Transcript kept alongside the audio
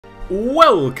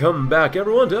Welcome back,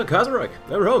 everyone, to Kaiserreich.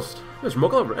 I'm your host, Mr.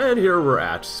 Mochlover, and here we're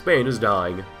at. Spain is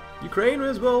dying. Ukraine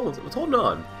is, well, it's holding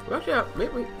on. We actually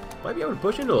maybe might be able to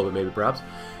push in a little bit, maybe, perhaps.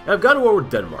 And I've gone to war with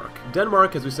Denmark.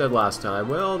 Denmark, as we said last time,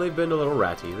 well, they've been a little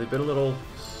ratty. They've been a little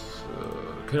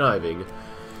conniving.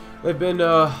 They've been,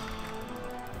 well,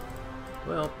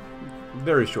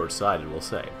 very short-sighted, we'll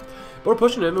say. But we're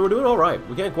pushing in, and we're doing all right.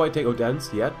 We can't quite take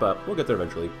Odense yet, but we'll get there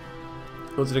eventually.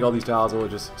 Once we take all these tiles, and we'll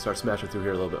just start smashing through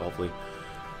here a little bit, hopefully.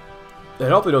 And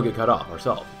hopefully don't get cut off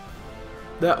ourselves.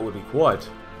 That would be quite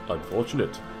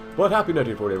unfortunate. But happy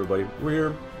 1940, everybody. We're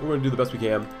here. We're going to do the best we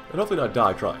can, and hopefully not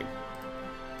die trying.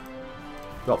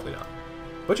 Hopefully not.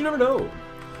 But you never know.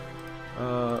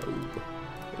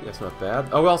 That's not bad.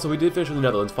 Oh, well, so we did finish with the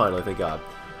Netherlands, finally, thank God.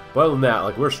 But other than that,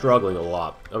 like, we're struggling a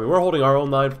lot. I mean, we're holding our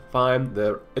own line fine.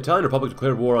 The Italian Republic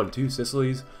declared war on 2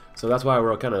 Sicilies, so that's why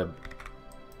we're kind of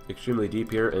extremely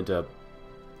deep here into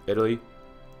Italy.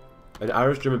 An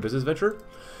Irish-German business venture?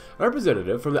 A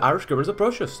representative from the Irish government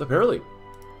approached us, apparently.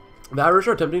 The Irish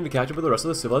are attempting to catch up with the rest of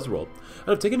the civilized world, and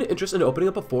have taken an interest in opening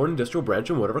up a foreign industrial branch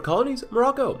in one of our colonies,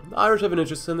 Morocco. The Irish have an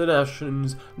interest in the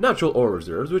nation's natural ore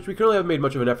reserves, which we currently have made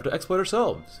much of an effort to exploit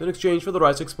ourselves, in exchange for the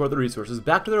rights to export the resources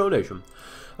back to their own nation.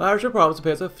 The Irish have promised to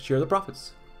pay us a share of the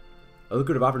profits. A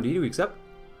lucrative offer indeed, do we accept?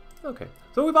 Okay.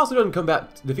 So we've also done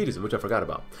combat defeatism, which I forgot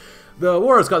about. The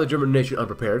war has got the German nation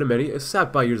unprepared, and many,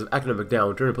 sapped by years of economic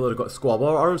downturn and political squabble,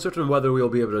 are uncertain whether we will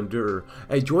be able to endure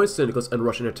a joint syndicalist and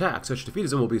Russian attack. Such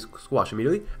defeatism will be squashed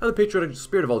immediately, and the patriotic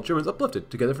spirit of all Germans uplifted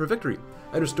together for victory,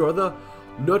 and restore the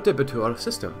Notabitur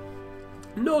system.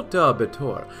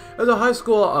 Notabitur is a high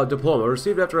school diploma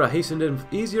received after a hastened and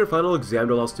easier final exam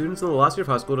to allow students in the last year of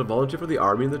high school to volunteer for the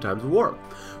army in the times of war.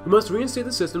 We must reinstate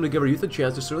the system to give our youth a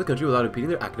chance to serve the country without impeding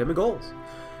their academic goals.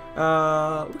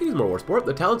 We can use more war sport.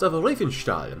 The talents of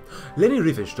Riefenstahl. Leni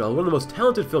Riefenstahl, one of the most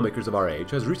talented filmmakers of our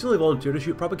age, has recently volunteered to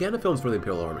shoot propaganda films for the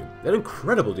Imperial Army. An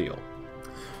incredible deal.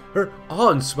 Her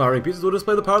awe-inspiring pieces will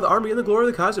display the power of the army and the glory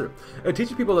of the Kaiser, and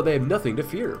teach people that they have nothing to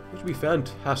fear, which would be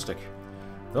fantastic.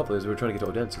 Hopefully, as we're trying to get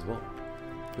to Odense as well.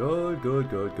 Good, good,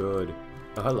 good, good.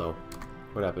 Oh, hello.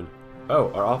 What happened? Oh,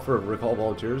 our offer of recall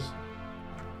volunteers?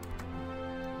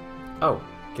 Oh,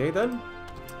 okay then.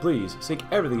 Please, sink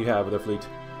everything you have with our fleet.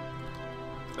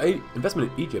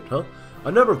 Investment in Egypt, huh?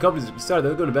 A number of companies have decided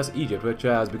they're going to invest in Egypt, which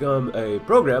has become a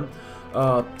program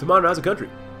to modernize the country.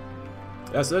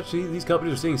 As such, these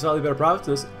companies are seeing slightly better profits,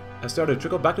 and this has started to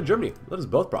trickle back to Germany. Let us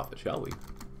both profit, shall we?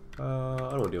 I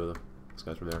don't want to deal with them. This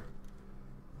guy's from there.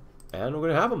 And we're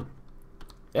going to have them.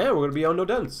 And we're going to be on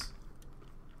Odense.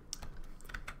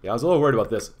 Yeah, I was a little worried about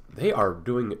this. They are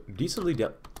doing decently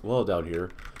well down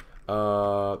here.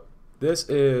 This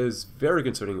is very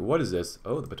concerning. What is this?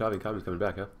 Oh, the Batavian Commons coming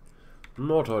back, huh?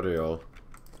 Not ideal.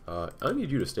 I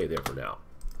need you to stay there for now.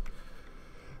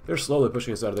 They're slowly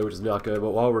pushing us out of there, which is not good.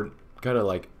 But while we're kind of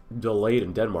like delayed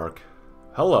in Denmark.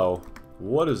 Hello.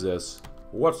 What is this?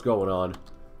 What's going on?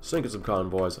 Sinking some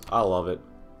convoys. I love it.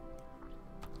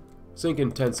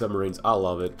 Sinking 10 submarines. I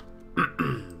love it.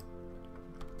 I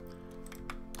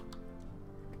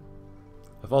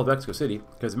followed Mexico City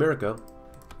because America,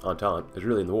 Entente, is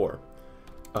really in the war.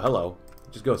 Oh, hello.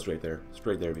 Just go straight there.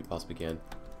 Straight there if you possibly can.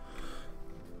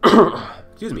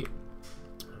 Excuse me.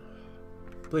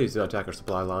 Please do not attack our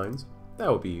supply lines.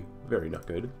 That would be very not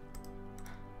good.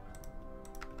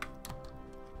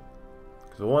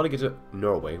 Because I want to get to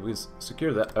Norway. We can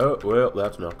secure that. Oh, well,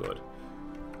 that's not good.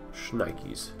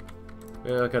 Schnikes.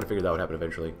 Yeah, I kind of figured that would happen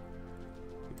eventually.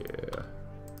 Yeah.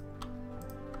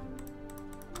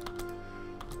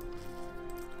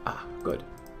 Ah, good.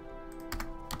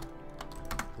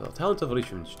 The talent of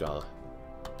Riefenstahl.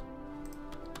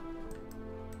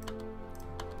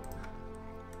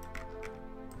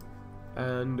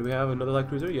 And do we have another light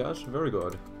cruiser? Yes, very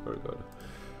good. Very good.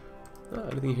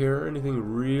 Anything here? Anything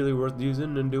really worth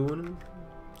using and doing?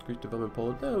 Great development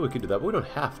Poland. We could do that, but we don't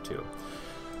have to.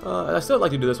 I still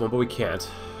like to do this one, but we can't.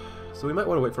 So we might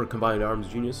want to wait for a combined arms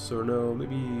genius, or no,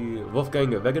 maybe Wolfgang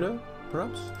Wegener,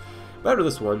 perhaps? But after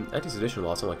this one, anti-sedition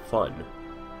laws sound like fun.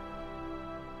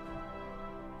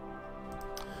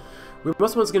 We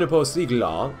must once again impose siege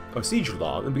law,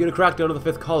 and begin a crackdown on the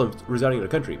fifth column residing in our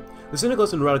country. The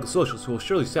syndicalists and radical socialists will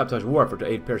surely sabotage war effort to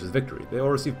aid Paris's victory. They will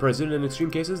receive President in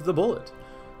extreme cases the bullet.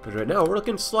 But right now, we're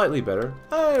looking slightly better.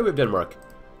 Hey, we have Denmark.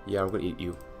 Yeah, we're gonna eat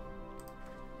you.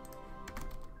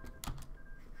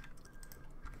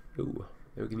 Ooh,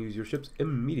 then we can use your ships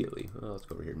immediately. Well, let's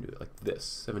go over here and do it like this.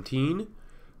 17,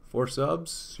 4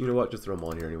 subs. You know what? Just throw them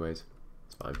all in here anyways.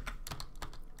 It's fine.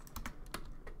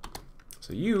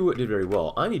 So you did very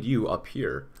well. I need you up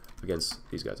here against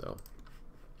these guys, though.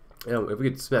 And if we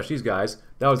could smash these guys,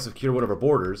 That would secure one of our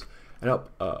borders and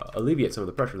help alleviate some of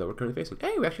the pressure that we're currently facing.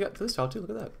 Hey, we actually got to this tile too. Look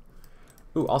at that.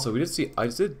 Ooh, also, we did see,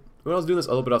 when I was doing this a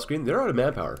little bit off screen, they're out of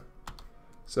manpower.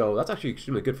 So that's actually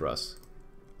extremely good for us.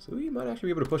 So we might actually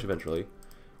be able to push eventually.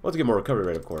 Once we get more recovery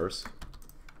rate, of course.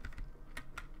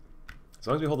 As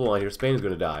long as we hold the line here, Spain is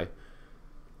going to die.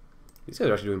 These guys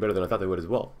are actually doing better than I thought they would as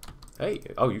well. Hey,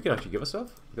 oh, you can actually give us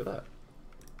stuff? Look at that.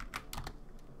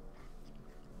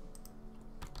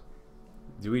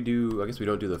 Do we do... I guess we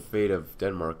don't do the fate of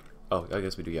Denmark. Oh, I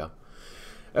guess we do, yeah.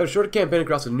 After a short campaign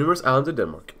across the numerous islands of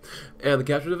Denmark and the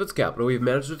capture of its capital, we have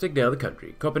managed to take down the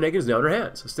country. Copenhagen is now in our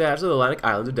hands. The status of the Atlantic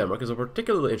islands of Denmark is a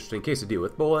particularly interesting case to deal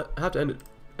with, but we'll have to end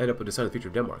up with deciding the future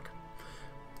of Denmark.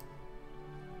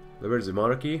 The words of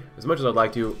monarchy. As much as I'd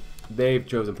like to, they've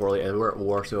chosen poorly and we're at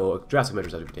war, so drastic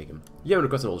measures have to be taken. Yemen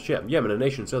requests an old ship. Yemen, a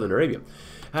nation in southern Arabia,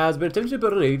 has been attempting to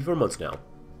build a navy for months now.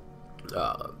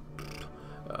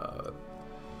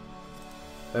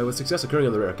 With success occurring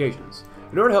on the rare occasions.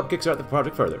 In order to help kickstart the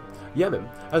project further, Yemen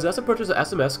has asked to purchase the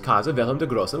SMS Kaiser Wilhelm de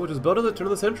Grosse, which was built at the turn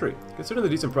of the century. Considering the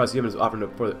decent price Yemen is offering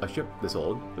for a ship this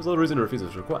old, there's little reason to refuse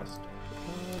this request.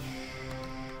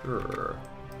 Sure.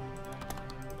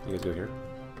 You guys go here?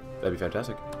 That'd be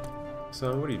fantastic.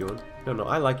 So, what are you doing? No,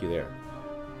 I like you there.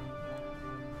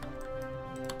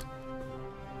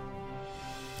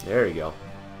 There you go.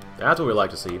 That's what we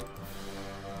like to see.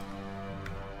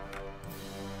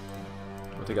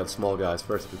 We'll take out the small guys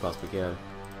first if we possibly can.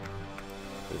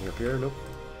 Anything up here? Nope.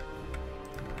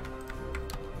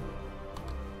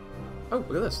 Oh,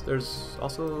 look at this. There's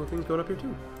also things going up here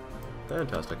too.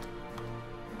 Fantastic.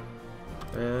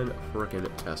 And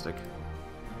frickin' tastic.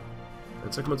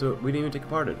 And second one, we didn't even take a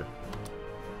part in it.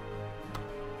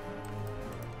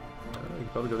 You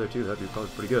could probably go there too. That'd be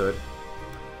probably pretty good.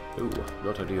 Ooh,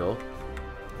 not ideal.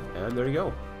 And there you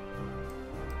go.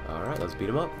 Alright, let's beat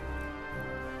him up.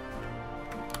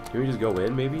 Can we just go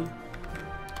in, maybe?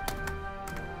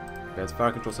 Advanced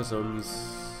fire control systems.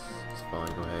 It's fine,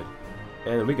 go ahead.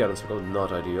 And then we got encircled,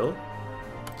 not ideal.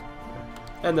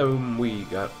 And then we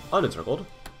got unencircled.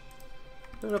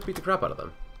 And I'll beat the crap out of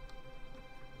them.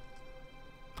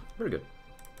 Very good.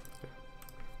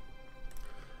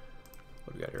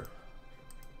 What do we got here?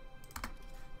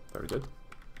 Very good.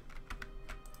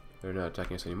 They're not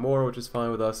attacking us anymore, which is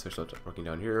fine with us. They're still working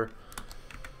down here.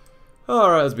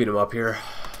 Alright, let's beat them up here.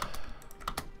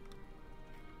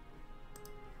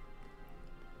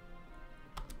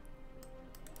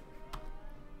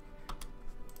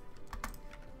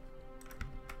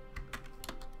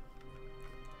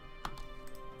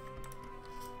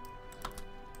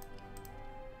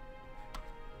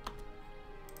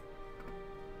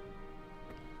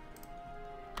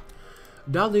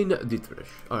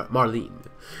 Marlene.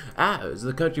 As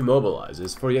the country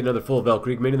mobilizes for yet another full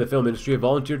Weltkrieg, many in the film industry have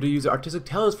volunteered to use their artistic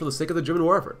talents for the sake of the German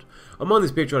war effort. Among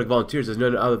these patriotic volunteers is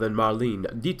none other than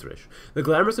Marlene Dietrich, the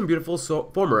glamorous and beautiful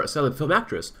former silent film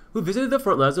actress who visited the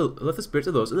front lines to lift the spirits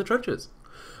of those in the trenches.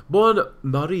 Born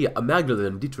Maria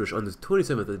Magdalene Dietrich on the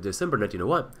 27th of December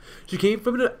 1901, she came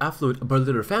from an affluent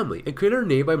Berliner family and created her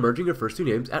name by merging her first two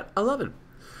names at 11.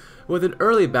 With an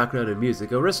early background in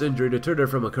music, a wrist injury deterred her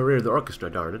from a career in the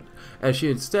orchestra, darn it, and she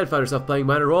instead found herself playing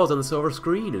minor roles on the silver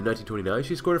screen. In 1929,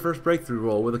 she scored her first breakthrough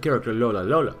role with the character Lola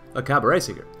Lola, a cabaret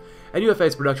singer, and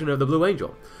UFA's production of The Blue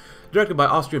Angel, directed by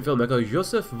Austrian filmmaker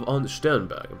Josef von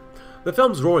Sternberg. The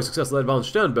film's roaring success led von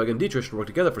Sternberg and Dietrich to work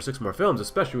together for 6 more films,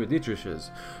 especially with Dietrich's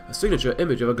signature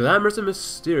image of a glamorous and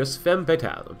mysterious femme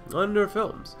fatale on her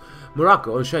films.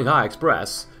 Morocco and Shanghai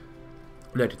Express,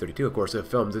 1932, of course, a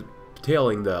film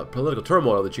detailing the political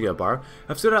turmoil of the Qing Empire,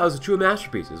 have stood out as true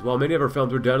masterpieces, while many of her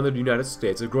films were done in the United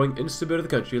States, a growing instability of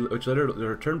the country, which led her to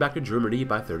return back to Germany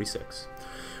by 1936.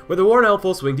 With the war now in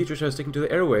full swing, Dietrich has taken to the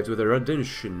airwaves with a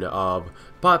rendition of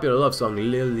popular love song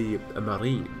Lily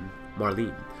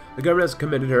Marlene. The government has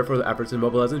commended her for the efforts in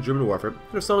mobilizing German warfare, and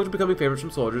her songs are becoming favorites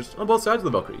from soldiers on both sides of the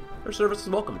Valkyrie. Her service is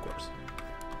welcome, of course.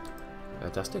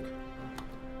 Fantastic.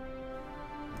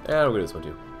 And we're going to do this one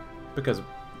too. Because,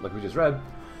 like we just read,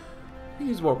 we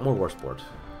use more war sport.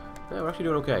 Yeah, we're actually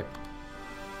doing okay.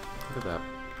 Look at that.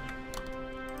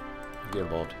 Get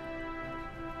involved.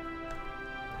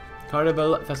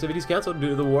 Carnival festivities cancelled due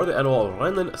to the war. The annual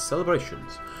Rhineland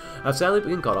celebrations have sadly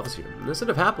been called off this year. Instead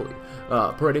of happily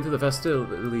parading through the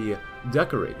festively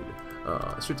decorated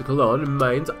streets of Cologne,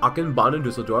 Mainz, Aachen, Bonn, and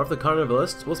Dusseldorf, the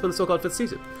carnivalists will spend the so-called 5th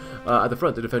season at the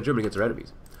front to defend Germany against their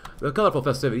enemies. The colorful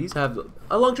festivities have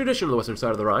a long tradition on the western side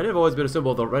of the Rhine and have always been a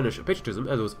symbol of the Rhenish patriotism,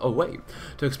 as it was a way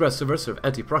to express subversive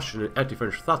anti-Prussian and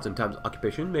anti-French thoughts in times of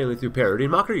occupation, mainly through parody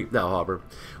and mockery. Now, however,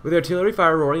 with artillery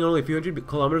fire roaring only a few hundred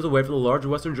kilometers away from the large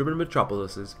western German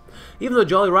metropolises, even the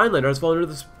jolly Rhinelander has fallen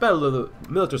under the spell of the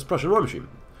militarist Prussian war machine.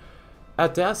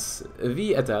 Etas,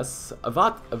 wie etas,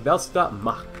 wat welsta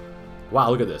mach.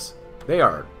 Wow, look at this. They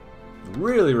are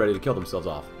really ready to kill themselves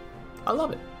off. I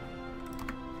love it.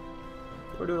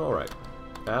 We're doing alright.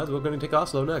 As we're going to take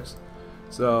Oslo next.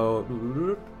 So,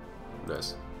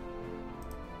 nice.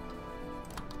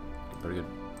 Very good.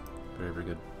 Very, very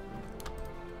good.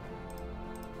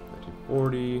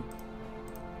 1940.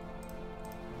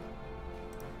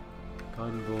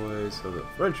 Convoys. So the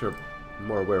French are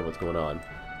more aware of what's going on.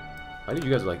 I need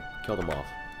you guys to, like, kill them off.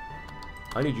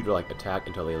 I need you to, like, attack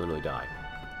until they literally die.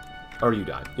 Or you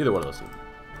die. Either one of those two.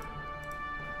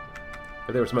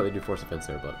 If they were smart, they'd do force defense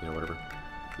there, but, you know, whatever.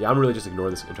 Yeah, I'm really just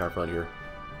ignoring this entire front here.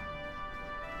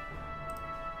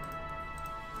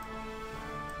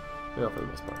 Yeah, for the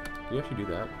most part. Can you actually do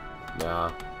that?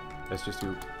 Nah. That's just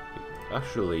too...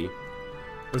 Actually...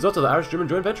 Results of the Irish-German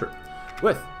joint venture.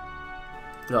 With...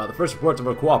 the first reports of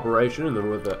our cooperation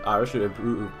and with the Irish to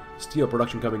improve steel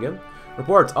production coming in.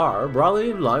 Reports are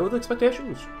broadly in line with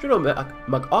expectations. General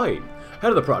McOwen, head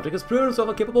of the project, has proven himself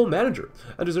a capable manager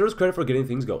and deserves credit for getting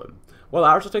things going. While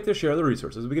Irish will take their share of the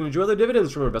resources, we can enjoy the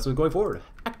dividends from our investments going forward.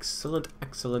 Excellent,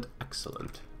 excellent,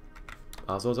 excellent.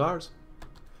 Oslo's ours.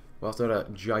 Whilst not a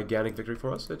gigantic victory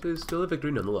for us, it is still a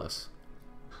victory nonetheless.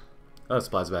 The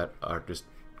supplies that are just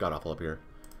god awful up here.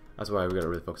 That's why we gotta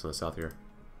really focus on the south here.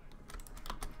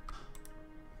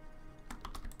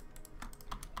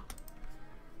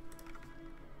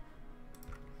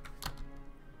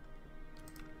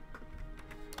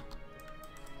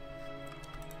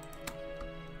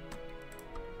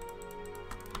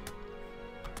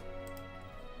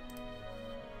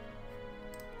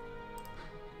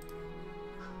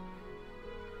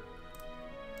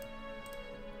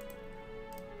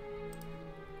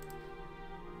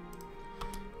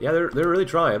 Yeah, they're really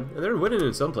trying, and they're winning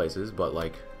in some places, but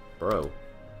like, bro.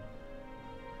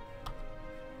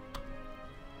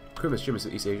 Criminal shipments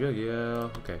to East Asia, yeah,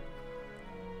 okay.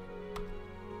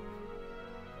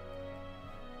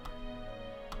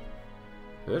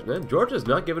 Man, Georgia's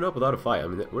not giving up without a fight. I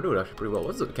mean, we're doing actually pretty well.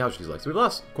 What's the casualties like? So we've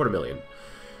lost 250,000.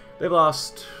 They've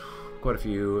lost quite a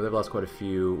few. They've lost quite a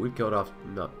few. We've killed off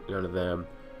none of them.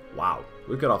 Wow,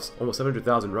 we've cut off almost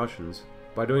 700,000 Russians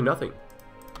by doing nothing.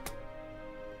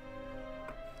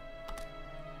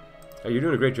 Hey, you're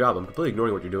doing a great job. I'm completely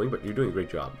ignoring what you're doing, but you're doing a great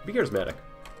job. Be charismatic.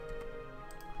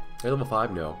 Hey, level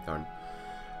 5? No. Darn.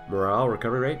 Morale,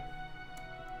 recovery rate?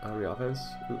 Army offense?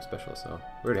 Ooh, specialist, though.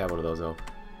 We already have one of those, though.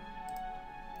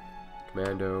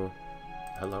 Commando.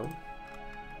 Hello?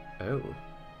 Oh.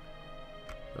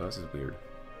 Oh, this is weird.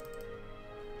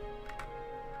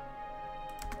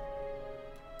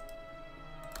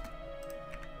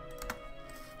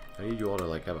 I need you all to,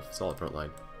 like, have a solid front line.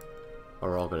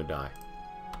 Or we're all gonna die.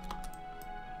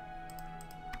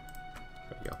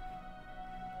 There we go.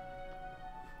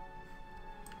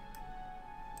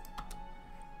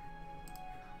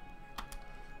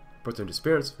 Puts into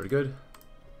spirits, very good.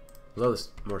 Love this,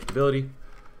 more stability.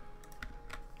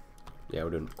 Yeah,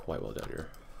 we're doing quite well down here.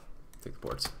 Take the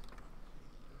ports.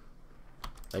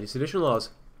 90 sedition laws.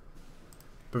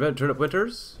 Prevent turnip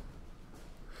winters.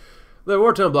 The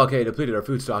wartime blockade depleted our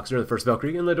food stocks during the First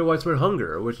Valkyrie and led to widespread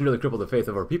hunger, which nearly crippled the faith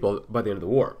of our people by the end of the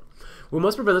war. We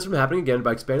must prevent this from happening again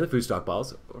by expanding the food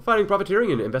stockpiles, fighting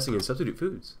profiteering, and investing in substitute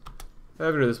foods.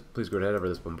 I've heard of this. Please go ahead. I've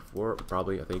heard this one before.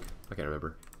 Probably, I think. I can't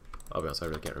remember. I'll be honest, I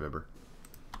really can't remember.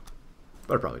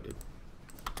 But I probably did.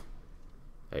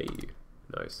 Hey,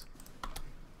 nice.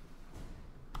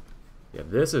 Yeah,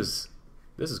 this is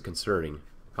concerning.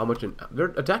 How much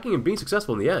they're attacking and being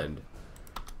successful in the end.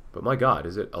 But my God,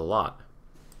 is it a lot?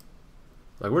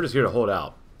 Like, we're just here to hold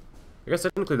out. I guess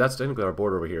technically that's our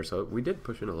border over here, so we did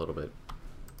push in a little bit,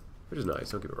 which is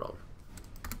nice. Don't get me wrong.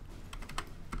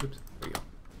 Oops, there you go.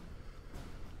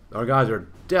 Our guys are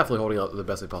definitely holding out the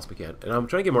best they possibly can, and I'm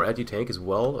trying to get more anti-tank as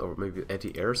well, or maybe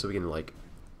anti-air, so we can like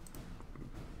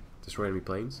destroy enemy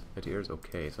planes. Anti-air is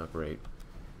okay. It's not great.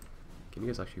 Can you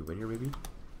guys actually win here, maybe?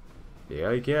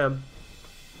 Yeah, you can.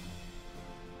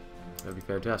 That'd be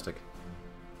fantastic.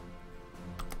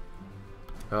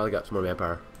 Oh, they got some more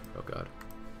manpower. Oh God.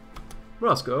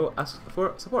 Moscow asks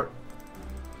for support.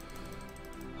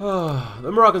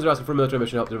 The Moroccans are asking for a military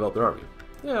mission to help develop their army.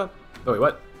 Yeah. Oh wait,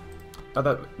 what? I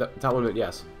thought that one meant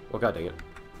yes. Well, God dang it.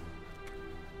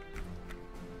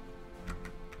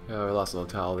 Yeah, we lost a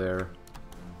little towel there.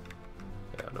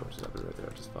 Yeah, no, which is happening right there,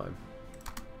 which is fine.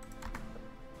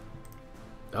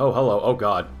 Oh, hello. Oh,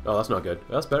 God. Oh, that's not good.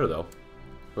 That's better, though.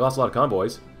 We lost a lot of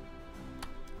convoys.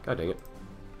 God dang it.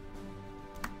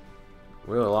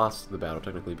 We only lost the battle,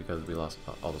 technically, because we lost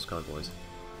all those convoys.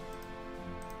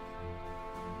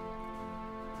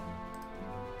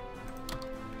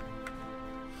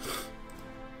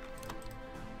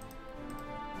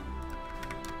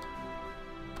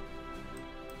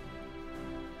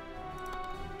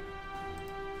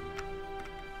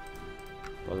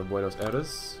 Well, Buenos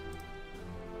Aires.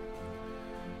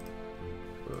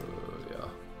 Yeah.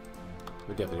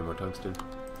 We definitely need more tungsten.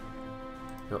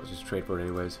 No, let's just trade for it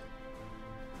anyways.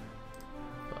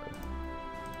 Fine.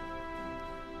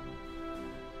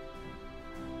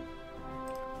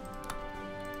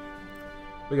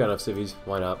 We got enough civvies.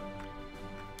 Why not?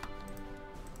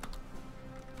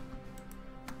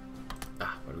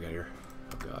 Ah, what do we got here?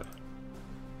 Oh god.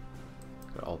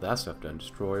 Got all that stuff done.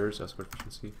 Destroyers, escort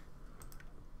efficiency.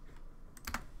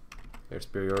 Air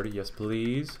superiority, yes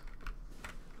please.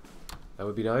 That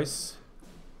would be nice.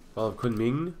 Fall of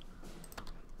Kunming.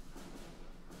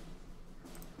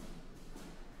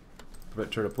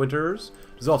 Prevent turnip winters.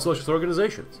 Dissolve socialist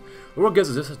organizations. The world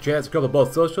gives us a chance to cover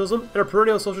both socialism and our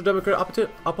perennial social democratic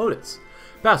opponents.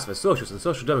 Pacifist, socialist, and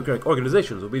social democratic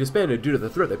organizations will be disbanded due to the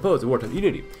threat they pose to wartime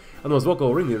unity, and the most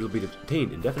vocal ringleaders will be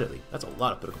detained indefinitely. That's a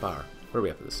lot of political power. Where are we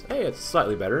at for this? Hey, it's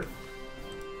slightly better.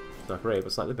 It's not great,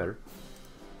 but slightly better.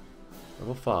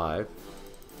 Level 5.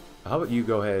 How about you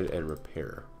go ahead and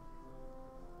repair?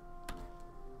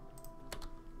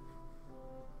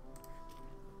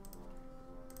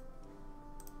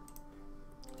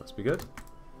 Must be good.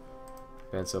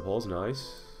 Fan sub holes,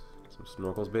 nice. Some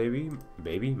snorkels, baby.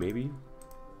 Maybe.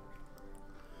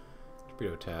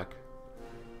 Torpedo attack.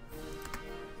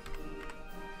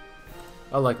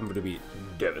 I like them to be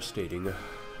devastating.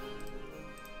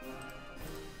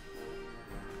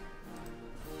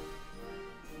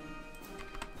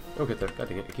 Don't get there. God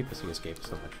dang it. I keep missing escape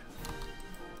so much.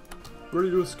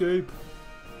 Ready to escape.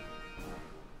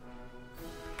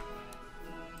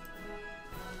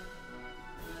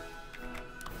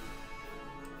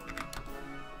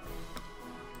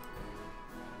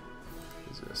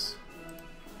 What is this?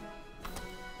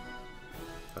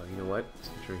 Oh, you know what?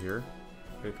 Since you're here,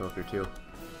 I'm gonna come up here too.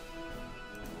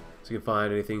 So you can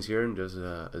find any things here and just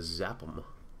zap them.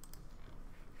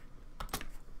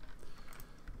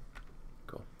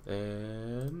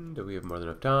 And we have more than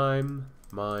enough time.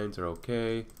 Mines are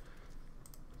okay.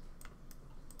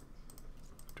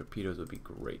 Torpedoes would be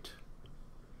great.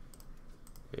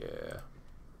 Yeah.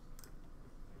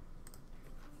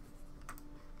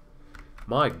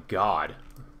 My god.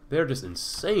 They're just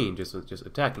insane just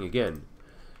attacking again.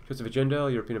 Joseph Agenda,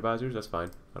 European advisors, that's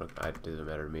fine. It doesn't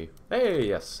matter to me. Hey,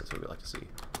 yes, that's what we like to see.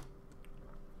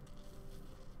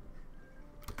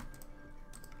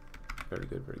 Very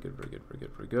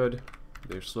good.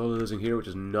 They're slowly losing here, which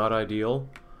is not ideal.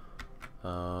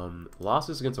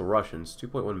 Losses against the Russians,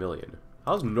 2.1 million.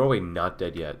 How's Norway not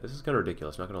dead yet? This is kind of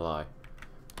ridiculous, not gonna lie.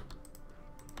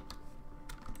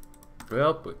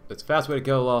 Well, it's a fast way to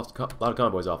kill a lot of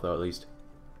convoys off, though, at least.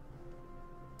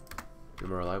 You're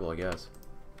more reliable, I guess.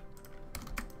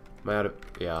 Am I out of...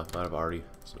 Yeah, I'm out of Arty.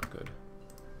 It's not good.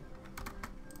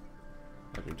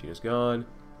 Argentina's gone.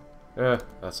 That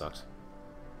sucks.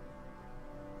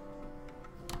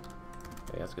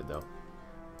 Hey, that's good though.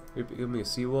 Give me a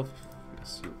Sea Wolf.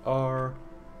 Yes, you are.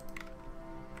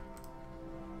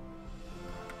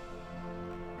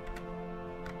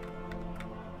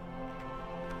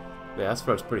 Yeah, that's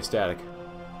pretty static.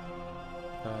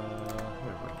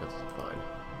 That's fine.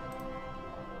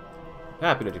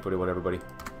 Happy 1941, everybody.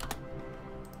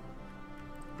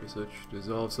 Research,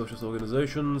 dissolve socialist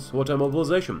organizations, wartime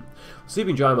mobilization.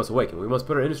 Sleeping giant must awaken. We must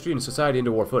put our industry and society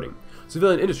into war footing.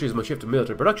 Civilian industries must shift to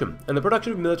military production, and the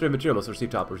production of military material must receive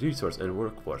top resource and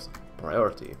workforce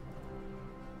priority.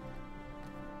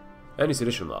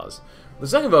 Anti-sedition laws. The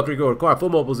Second Weltkrieg will require full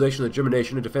mobilization of the German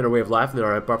nation to defend our way of life and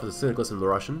our empire for the syndicalists and the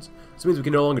Russians. This means we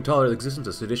can no longer tolerate the existence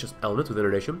of seditious elements within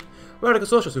our nation. Radical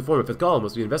socialists who form a fifth column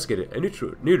must be investigated and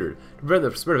neutered to prevent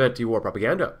the spread of anti-war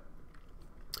propaganda.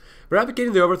 For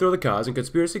advocating the overthrow of the cause and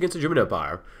conspiracy against the German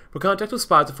Empire, for contact with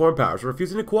spies of foreign powers, for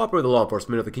refusing to cooperate with the law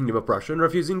enforcement of the Kingdom of Prussia, and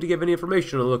refusing to give any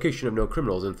information on the location of known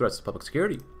criminals and threats to public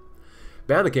security.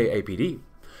 Ban the KAPD.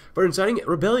 For inciting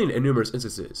rebellion in numerous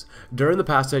instances during the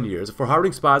past 10 years, for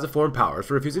harboring spies of foreign powers,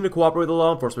 for refusing to cooperate with the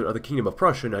law enforcement of the Kingdom of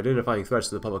Prussia and identifying threats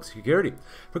to the public security,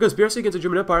 for conspiracy against the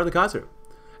German Empire and the Kaiser.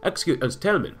 Execute Ernst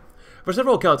Thälmann. For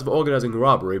several counts of organizing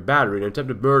robbery, battery, and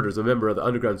attempted murder as a member of the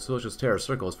underground socialist terror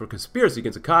circles, for conspiracy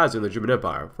against the Kaiser and the German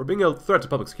Empire, for being a threat to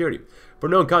public security, for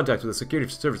known contacts with the security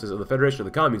services of the Federation of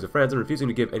the Communes of France and refusing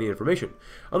to give any information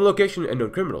on the location and known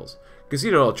criminals.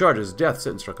 Conceding on all charges, death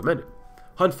sentence recommended.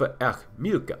 Hoi4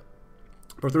 Milka,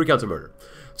 for 3 counts of murder.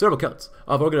 Several counts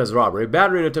of organized robbery,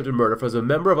 battery, and attempted murder for as a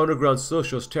member of underground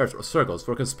socialist terror circles,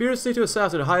 for conspiracy to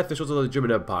assassinate high officials of the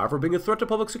German Empire, for being a threat to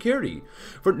public security,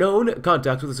 for known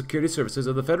contacts with the security services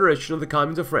of the Federation of the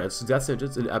Communes of France, death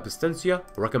sentence in absentia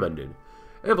recommended.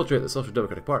 Infiltrate the Social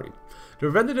Democratic Party. To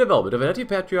prevent the development of an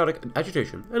anti-patriotic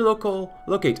agitation and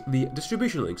locate the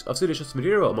distribution links of seditious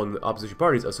material among the opposition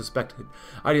parties of suspected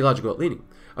ideological leaning.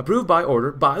 Approved by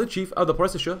order by the chief of the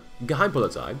Preußische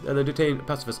Geheimpolizei and the detained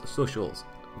pacifist socials.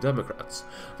 Democrats,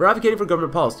 for advocating for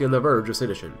government policy on the verge of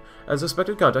sedition, and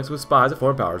suspected contacts with spies of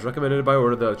foreign powers, recommended by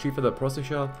order of the chief of the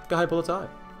Preußische Geheimpolizei.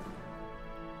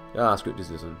 Ah, screw this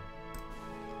isn't.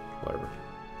 Whatever.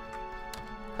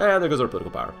 And there goes our political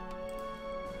power.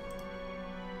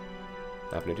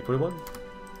 Happened 1841.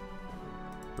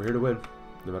 We're here to win,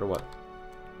 no matter what.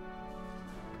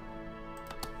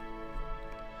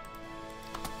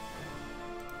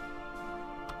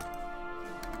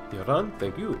 Iran,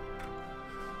 thank you.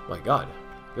 My god,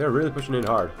 they're really pushing in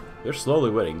hard. They're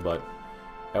slowly winning, but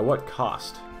at what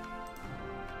cost?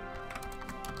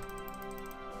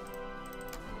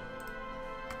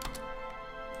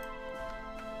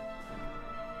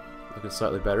 Looking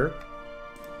slightly better.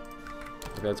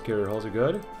 Advanced carrier hulls are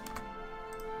good.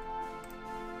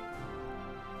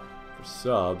 For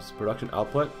subs, production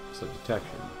output, sub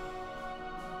detection.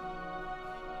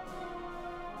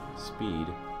 Speed.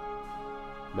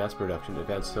 Mass production,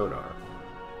 advanced sonar.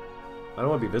 I don't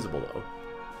want to be visible though.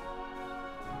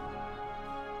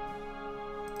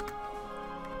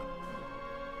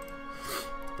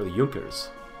 For the Junkers,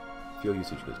 fuel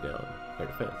usage goes down. Air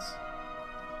defense.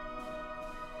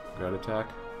 Ground attack,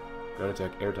 air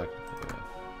attack.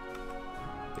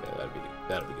 Yeah,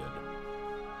 that'll be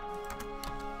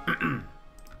good.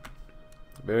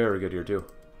 Very good here too.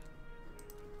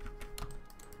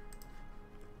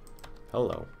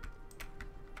 Hello.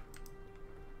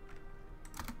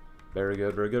 Very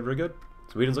good, very good, very good.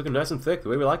 Sweden's looking nice and thick, the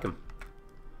way we like them.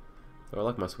 Oh, I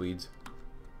like my Swedes.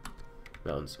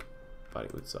 Mountains.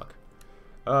 Fighting would suck.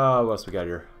 What else we got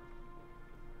here?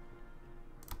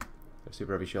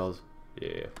 Super heavy shells.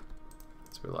 Yeah.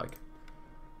 That's what we like.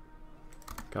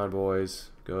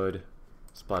 Convoys. Good.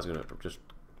 Supplies are gonna just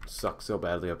suck so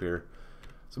badly up here.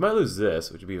 So I might lose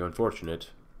this, which would be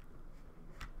unfortunate.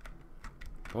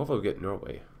 Hopefully we'll get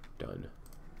Norway done.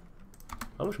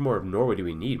 How much more of Norway do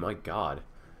we need? My god.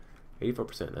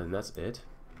 84%, and that's it?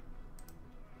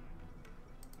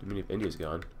 I mean, if India's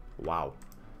gone. Wow.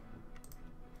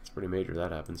 It's pretty major if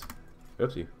that happens.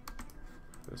 Oopsie.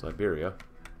 There's Liberia.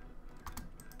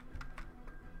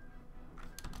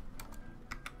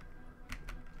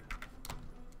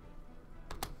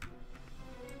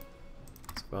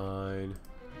 It's fine.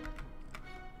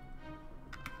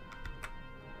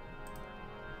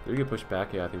 Did we get pushed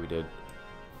back? Yeah, I think we did.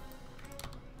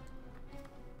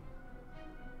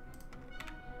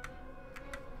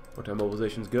 Wartime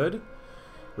mobilization's good.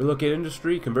 Relocate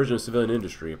industry, conversion of civilian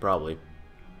industry, probably.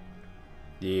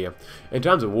 Yeah. In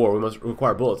times of war, we must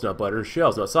require bullets, not butter, and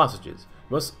shells, not sausages.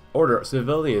 We must order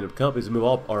civilian companies to move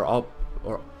all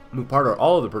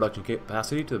of the production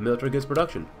capacity to the military goods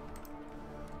production.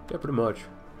 Yeah, pretty much.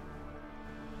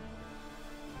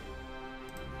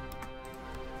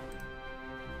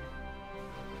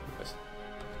 Nice.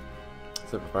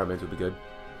 Separate firemen would be good.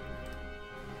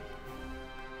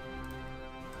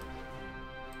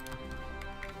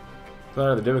 Plan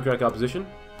on the democratic opposition.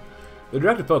 The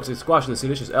directed focus is squashing the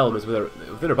seditious elements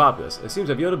within our populace. It seems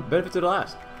to have yielded benefits at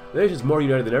last. The nation is more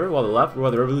united than ever, while the left, or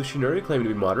the revolutionary, claiming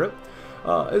to be moderate,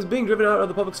 is being driven out of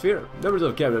the public sphere. Members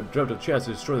of the cabinet have dreamt of a chance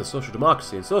to destroy the social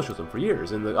democracy and socialism for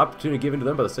years, and the opportunity given to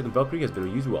them by the Second Valkyrie has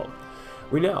been used well.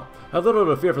 We now have little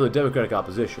to fear from the democratic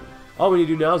opposition. All we need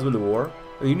to do now is win the war,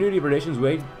 and the unity of our nations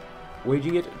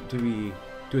waging it to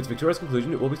its victorious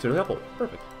conclusion. It will be certainly helpful.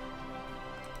 Perfect.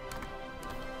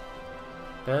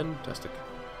 Fantastic.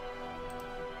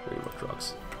 Way more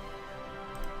trucks.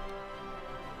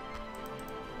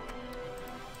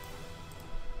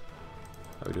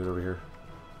 How are we doing over here?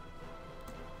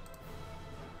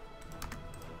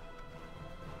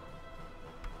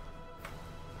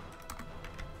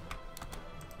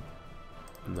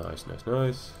 Nice, nice,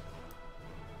 nice.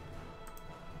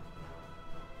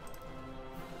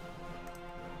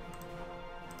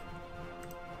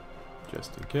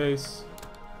 Just in case.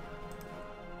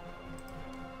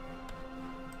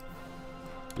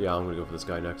 Yeah, I'm gonna go for this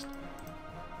guy next.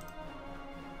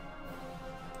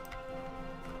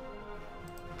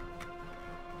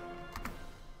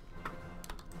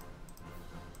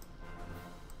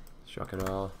 Shock and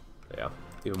all. Yeah,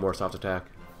 even more soft attack.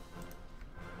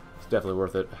 It's definitely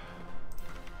worth it.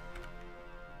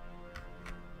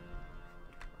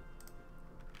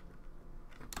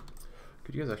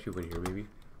 Could you guys actually win here, maybe?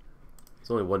 It's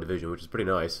only one division, which is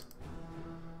pretty nice.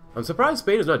 I'm surprised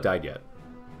Spain has not died yet.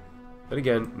 But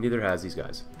again, neither has these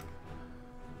guys.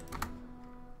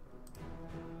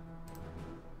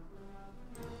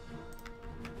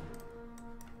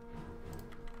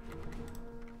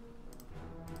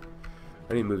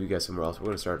 I need to move you guys somewhere else. We're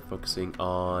going to start focusing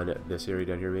on this area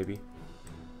down here, maybe.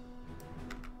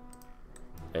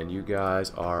 And you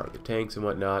guys are the tanks and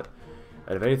whatnot.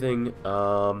 And if anything,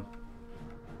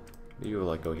 you will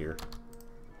like go here.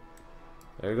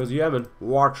 There goes Yemen.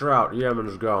 Watch out,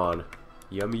 Yemen's gone.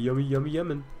 Yummy, yummy, yummy,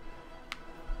 Yemen.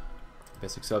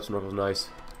 Basic sub snorkel's nice.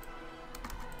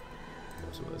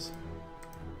 What's this?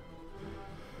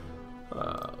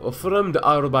 From the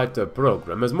Arbeiter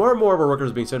program, as more and more of our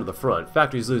workers are being sent to the front,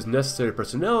 factories lose necessary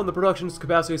personnel and the production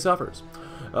capacity suffers.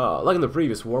 Like in the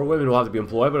previous war, women will have to be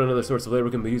employed, but another source of labor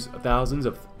can be used. Thousands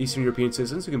of Eastern European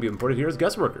citizens who can be imported here as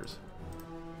guest workers.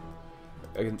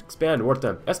 I can expand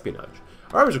wartime espionage.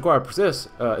 Our armies require precise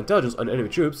intelligence on enemy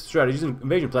troops, strategies, and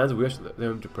invasion plans if we wish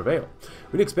them to prevail.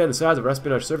 We need to expand the size of our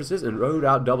espionage services and root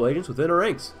out double agents within our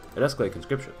ranks, and escalate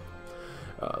conscription.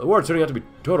 The war is turning out to be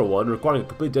a total one, requiring a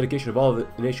complete dedication of all of the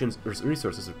nation's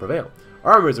resources to prevail.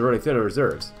 Our armies are running thin on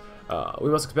reserves. We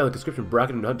must expand the conscription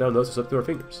bracket and hunt down those who slip through our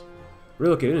fingers.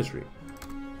 Relocate industry.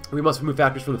 We must remove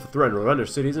factories from the threat and run their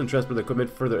cities and transport the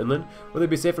equipment further inland, where they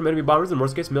be safe from enemy bombers and, in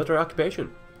worst case, military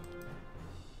occupation.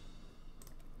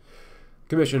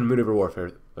 Commission Maneuver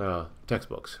Warfare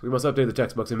textbooks. We must update the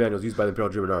textbooks and manuals used by the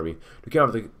Imperial German Army to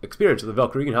account for the experience of the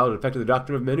Weltkrieg and how it affected the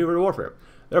doctrine of maneuver warfare.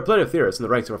 There are plenty of theorists in the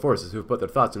ranks of our forces who have put their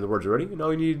thoughts into the words already, and all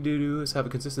we need to do is have a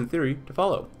consistent theory to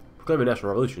follow. Proclaim a national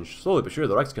revolution, slowly but surely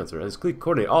the Reichskanzler and his clique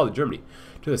coordinate all of Germany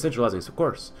to the centralizing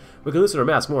course. We can loosen our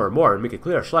mass more and more and make it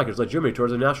clear Schleichers led Germany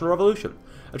towards a national revolution.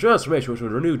 A transformation which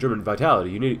would renew German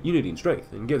vitality, unity, and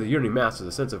strength, and give the yearning masses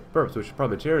a sense of purpose which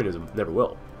parliamentarianism never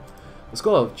will. The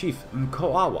skull of Chief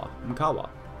Mkawa.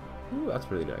 Ooh, that's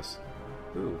really nice.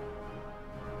 Ooh.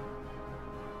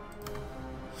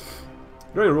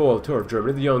 During the rule of the tour of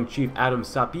Germany, the young Chief Adam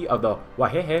Sapi of the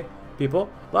Hoi4 people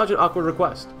lodged an awkward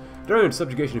request. During the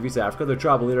subjugation of East Africa, their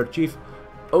tribal leader, Chief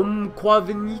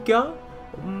Umkwavinika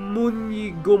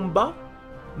Munigumba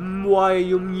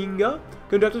Mwayumyinga,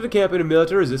 conducted a campaign of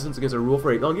military resistance against their rule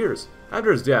for 8 long years.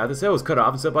 After his death, his head was cut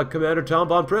off and sent by Commander Tom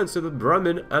von Prince to the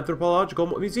Bremen Anthropological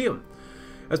Museum.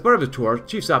 As part of his tour,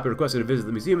 Chief Sapi requested to visit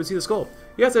the museum and see the skull.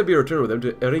 He asked that he be returned with him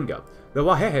to Eringa. The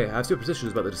Hoi4 have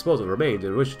superstitions about the disposal of remains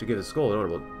and wish to give the skull an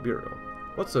honorable burial.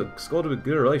 What's a skull to with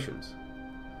good relations?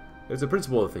 It's the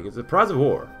principle of the thing. It's the prize of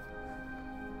war.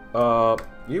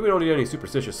 We don't need any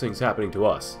superstitious things happening to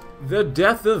us. The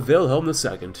death of Wilhelm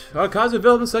II. Our Kaiser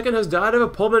Wilhelm II has died of a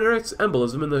pulmonary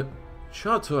embolism in the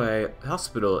Chartres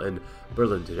Hospital in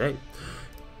Berlin today.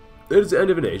 It is the end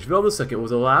of an age. Wilhelm II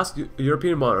was the last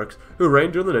European monarch who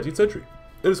reigned during the 19th century.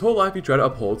 In his whole life, he tried to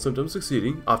uphold, sometimes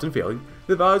succeeding, often failing,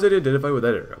 the values that identify with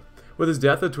that era. With his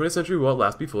death, the 20th century will at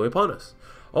last be fully upon us.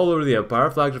 All over the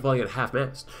empire, flags are flying at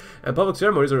half-mast, and public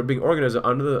ceremonies are being organized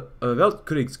under the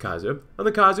Weltkriegskaiser and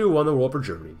the Kaiser who won the war for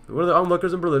Germany. One of the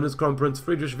onlookers in Berlin is Crown Prince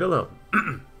Friedrich Wilhelm,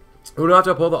 who will have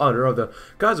to uphold the honor of the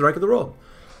Kaiserreich of the world.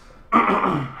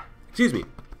 Excuse me.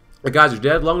 The Kaiser's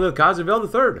dead, long live Kaiser Wilhelm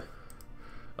III.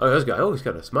 Oh, this guy, oh, he's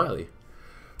kind of smiley.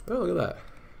 Oh, look at that.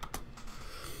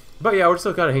 But yeah, we're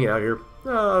still kind of hanging out here.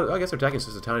 I guess our attacking is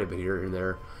just a tiny bit here and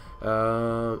there.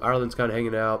 Ireland's kind of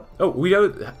hanging out. Oh, we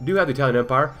do have the Italian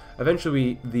Empire.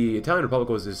 Eventually, the Italian Republic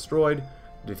was destroyed,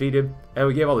 defeated, and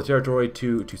we gave all the territory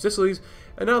to Sicilies,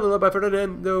 and now they're led by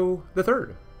Ferdinando III.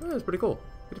 Oh, that's pretty cool.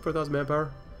 54,000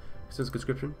 manpower, since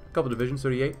conscription, a couple divisions,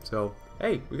 38. So,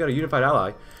 hey, we got a unified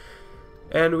ally,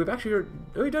 and we've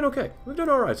done okay. We've done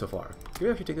all right so far. Can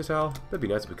we actually take this out? That'd be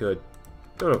nice if we could.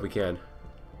 Don't know if we can.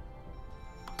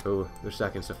 Oh, they're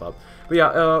stacking stuff up. But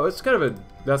yeah, it's kind of a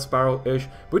death spiral-ish.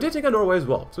 But we did take on Norway as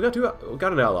well. So we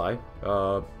got an ally.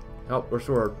 Help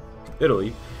restore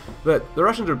Italy. But the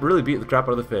Russians are really beating the crap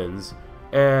out of the Finns.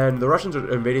 And the Russians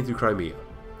are invading through Crimea.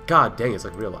 God dang, it's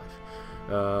like real life.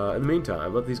 In the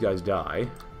meantime, let these guys die.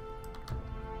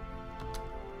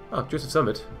 Oh, Joseph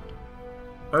Summit.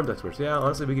 Armed experts. Yeah,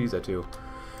 honestly, we could use that too.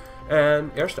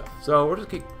 And air stuff. So we're just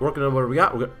keep working on what we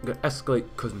got. We're going to escalate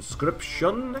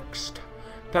conscription next.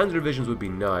 Panzer divisions would be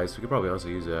nice. We could probably also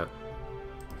use that.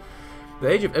 The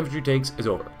age of infantry tanks is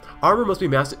over. Armor must be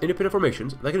massed in independent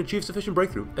formations that can achieve sufficient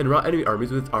breakthrough and rout enemy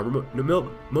armies with its armor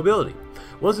mobility.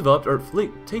 Once developed, our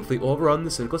tank fleet will overrun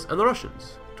the Syndicalists and the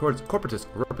Russians towards corporatist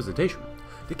representation.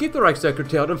 To keep the Reichstag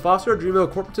curtailed and foster a dream of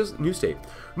a corporatist new state,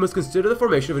 we must consider the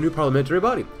formation of a new parliamentary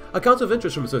body, a council of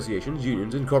interest from associations,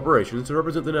 unions, and corporations to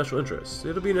represent the national interests.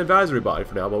 It'll be an advisory body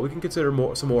for now, but we can consider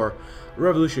some more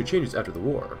revolutionary changes after the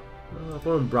war.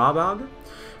 From Brabag?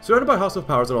 Surrounded by hostile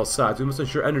powers on all sides, we must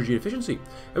ensure energy efficiency,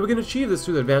 and we can achieve this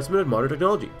through the advancement of modern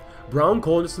technology. Brown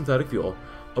coal into synthetic fuel,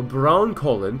 a brown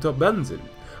coal into benzene.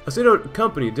 A state-owned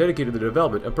company dedicated to the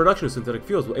development and production of synthetic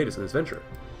fuels will aid us in this venture.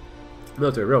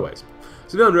 Military railways.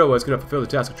 Civilian railways cannot fulfill the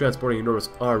task of transporting enormous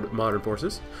armed modern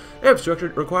forces. Infrastructure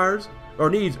require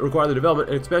the development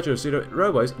and expansion of state-owned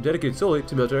railways dedicated solely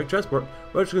to military transport,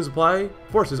 which can supply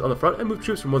forces on the front and move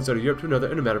troops from one side of Europe to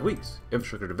another in a matter of weeks.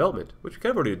 Infrastructure development, which we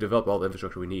kind of already developed all the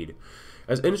infrastructure we need.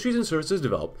 As industries and services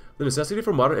develop, the necessity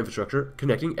for modern infrastructure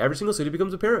connecting every single city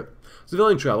becomes apparent.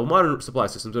 Civilian travel, modern supply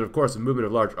systems, and of course the movement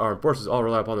of large armed forces all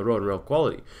rely upon the road and rail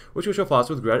quality, which we shall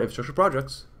foster with grand infrastructure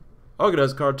projects.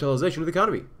 Organized cartelization of the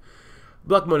economy.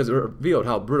 Black money has revealed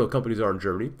how brutal companies are in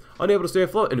Germany, unable to stay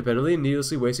afloat independently and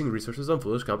needlessly wasting resources on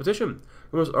foolish competition.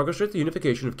 We must orchestrate the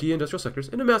unification of key industrial sectors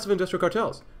into massive industrial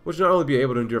cartels, which not only be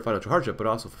able to endure financial hardship, but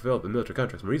also fulfill the military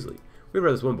contracts more easily. We've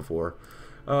read this one before.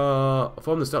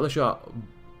 From the Staatliche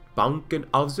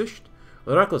Bankenaufsicht,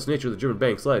 the reckless nature of the German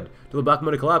banks led to the black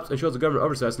money collapse and shows the government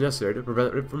oversight necessary to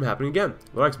prevent it from happening again.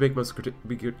 The Reichsbank must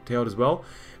be curtailed as well,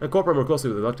 and cooperate more closely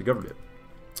with the elected government.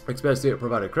 Expand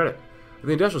state-provided credit.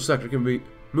 The industrial sector can be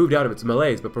moved out of its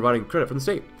malaise by providing credit from the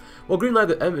state, while greenlight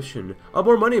the emission of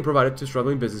more money provided to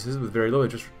struggling businesses with very low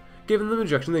interest, giving them the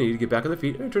injection they need to get back on their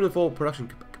feet and return to full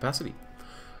production capacity.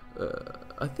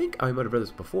 I think I might have read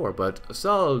this before, but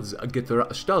Salzgitter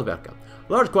Stahlwerke.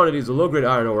 Large quantities of low-grade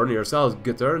iron ore near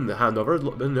Salzgitter in the Hanover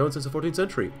have been known since the 14th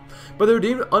century, but they were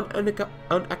deemed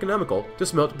uneconomical to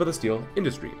smelt by the steel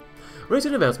industry.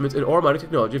 Recent advancements in ore mining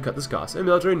technology have cut this cost, and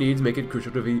military needs make it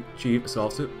crucial to achieve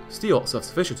steel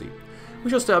self-sufficiency. We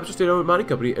shall establish a state-owned mining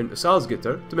company in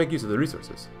Salzgitter to make use of the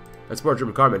resources. And support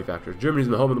German car manufacturers. Germany is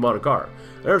the home of the modern car.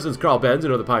 Ever since Karl Benz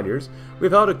and other pioneers, we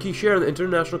have held a key share in the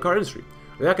international car industry.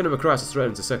 The economic crisis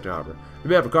threatens the sector, however. The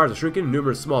demand for cars is shrinking, and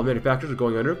numerous small manufacturers are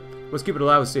going under. We must keep it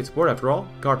alive with state support. After all,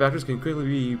 car factories can quickly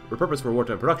be repurposed for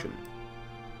wartime production.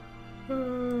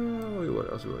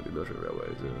 What else do we want to do? Military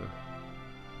railways.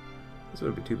 This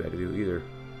wouldn't be too bad to do either.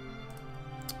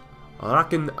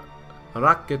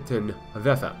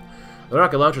 Raketenwerfer. The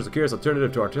rocket launcher is a curious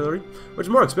alternative to artillery, which is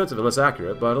more expensive and less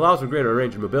accurate, but allows for greater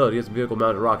range and mobility as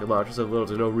vehicle-mounted rocket launchers have little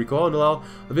to no recoil and allow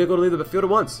the vehicle to leave the field at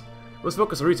once. Let's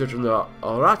focus our research on the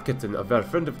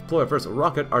Raketenwerfer to deploy first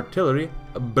rocket artillery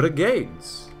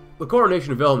brigades. The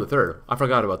coronation of Wilhelm III. I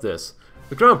forgot about this.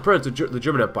 The crown prince of the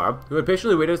German Empire, who had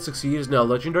patiently waited to succeed his now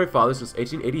legendary father since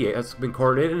 1888, has been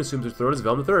coronated and assumed his throne as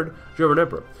Wilhelm III, German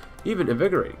Emperor. Even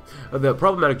invigorating. The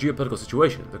problematic geopolitical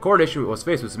situation. The coronation was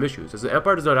faced with some issues, as the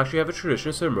empire does not actually have a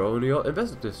traditional ceremonial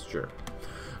investiture.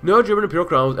 No German imperial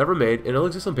crown was ever made and only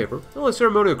exists on paper, only the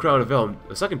ceremonial crown of Wilhelm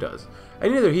II does,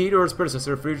 and neither he nor his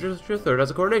predecessor Friedrich III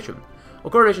has a coronation. A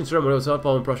coronation ceremony was held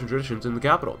following Prussian traditions in the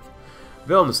capital.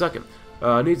 Wilhelm II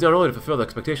needs not only to fulfill the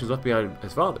expectations left behind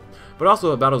his father, but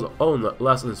also battle his own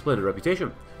less than splendid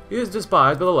reputation. He is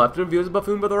despised by the left and viewed as a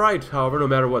buffoon by the right. However, no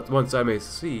matter what one side may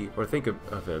see or think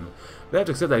of him, they have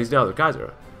to accept that he's now the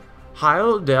Kaiser.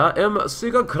 Heil der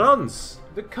Siegerkranz!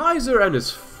 The Kaiser and his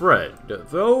friend.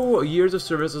 Though years of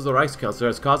service as the Reichskanzler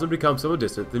has caused him to become somewhat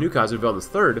distant, the new Kaiser, Wilhelm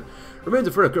III, remains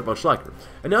a friend of Kurt von Schleicher,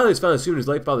 and now that he's finally assumed his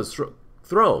late father's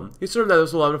throne, he's certain that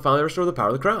this will allow him to finally restore the power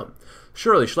of the crown.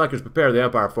 Surely Schleicher's prepared the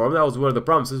empire for him. That was one of the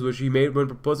promises which he made when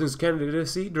proposing his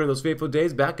candidacy during those fateful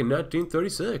days back in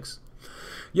 1936.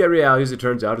 Yet reality, as it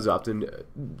turns out, is often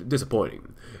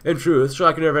disappointing. In truth,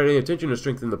 Schleicher never had any intention to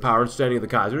strengthen the power and standing of the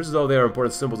Kaisers, though they are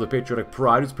important symbols of patriotic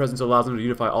pride whose presence allows them to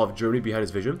unify all of Germany behind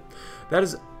his vision. That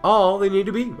is all they need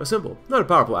to be, a symbol, not a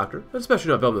powerful actor,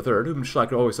 especially not Wilhelm III, whom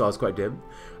Schleicher always saw as quite dim.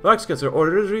 The Reichskanzler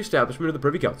ordered his re-establishment of the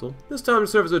Privy Council, this time to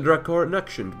serve as a direct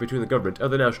connection between the government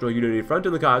of the National Unity Front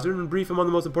and the Kaiser and brief him on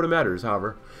the most important matters,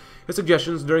 however. His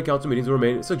suggestions during council meetings will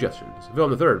remain suggestions.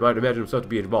 Wilhelm III might imagine himself to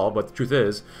be involved, but the truth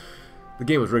is, the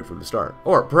game was rigged from the start.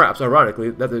 Or, perhaps, ironically,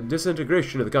 that the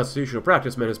disintegration of the constitutional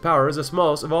practice meant his power is the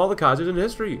smallest of all the Kaisers in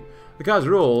history. The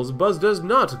Kaiser rules, but does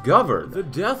not govern. The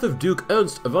death of Duke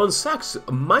Ernst von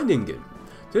Saxe-Meiningen.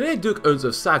 Today, Duke Ernst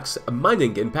of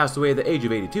Saxe-Meiningen passed away at the age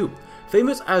of 82.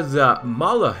 Famous as the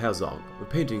Malerherzog, the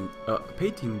painting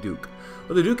duke.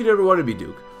 Well, the duke he never wanted to be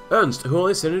duke. Ernst, who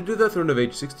only ascended to the throne at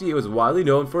age 68, was widely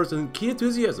known for his keen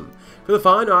enthusiasm for the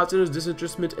fine arts and his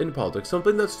disinterestment in politics,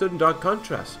 something that stood in stark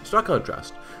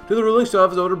contrast to the ruling style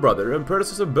of his older brother and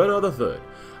predecessor Bernard III,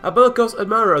 a bellicose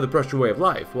admirer of the Prussian way of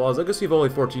life. While his legacy of only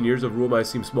 14 years of rule might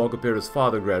seem small compared to his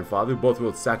father and grandfather, who both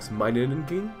ruled Saxe-Meiningen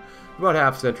for about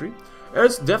half a century,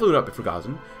 Ernst definitely will not be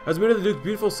forgotten, as many of the Duke's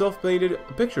beautiful self-painted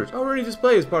pictures already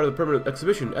displayed as part of the permanent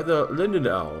exhibition at the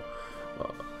Lindenau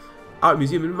Art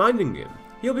Museum in Meiningen.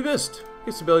 He'll be missed.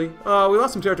 His stability. We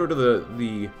lost some territory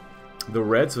to the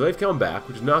Reds, so they've come back,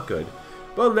 which is not good.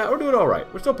 But other than that, we're doing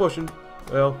alright. We're still pushing.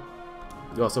 Well,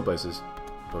 some places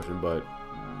pushing, but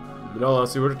in all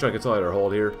honesty, we're just trying to consolidate our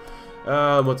hold here.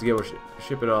 Once again, we're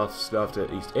shipping off stuff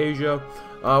to East Asia.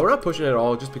 We're not pushing at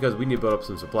all, just because we need to build up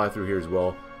some supply through here as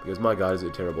well. Because my god, is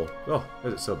it terrible. Oh,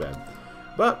 is it so bad.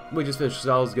 But we just finished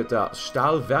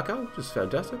Stahlwerke, which is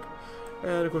fantastic.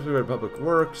 And of course we read Public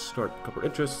Works, start corporate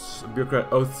interests,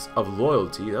 bureaucrat oaths of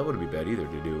loyalty. That wouldn't be bad either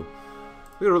to do.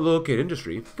 We gotta relocate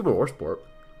industry, give more war sport.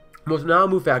 We must now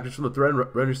move factories from the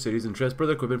threatened cities and transport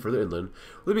their equipment further inland.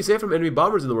 We'll be safe from enemy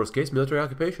bombers in the worst case, military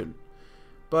occupation.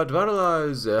 But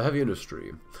vitalize heavy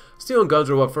industry. Steel and guns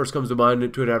are what first comes to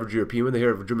mind to an average European when they hear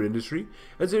of German industry,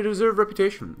 and they deserve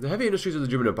reputation. The heavy industries of the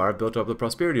German Empire built up the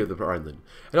prosperity of the island,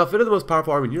 and outfitted the most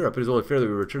powerful army in Europe. It is only fair that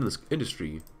we return this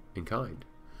industry in kind.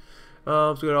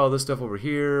 So we got all this stuff over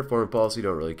here. Foreign policy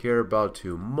don't really care about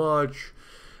too much.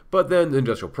 But then the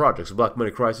industrial projects, the black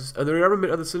money crisis, and the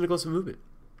rearmament of the syndicalist movement,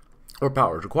 or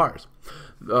power it requires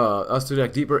us to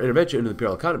enact deeper intervention into the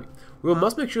imperial economy. We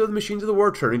must make sure that the machines of the war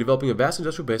are turning, developing a vast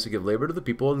industrial base to give labor to the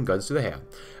people and guns to the hand,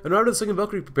 and rather the second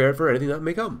Valkyrie prepared for anything that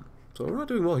may come. So we're not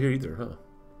doing well here either, huh?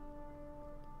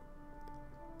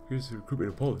 Here's the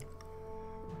recruitment in Poland.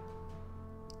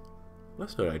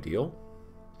 That's not ideal.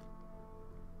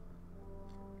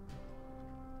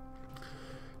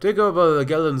 Take over the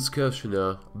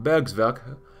Gelsenkirchener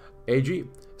Bergswerk AG.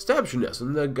 Stabschness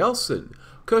in the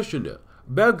Gelsenkirchener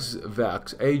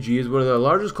Bergswerks AG is one of the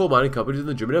largest coal mining companies in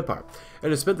the German Empire,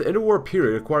 and has spent the interwar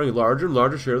period acquiring a larger and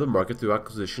larger share of the market through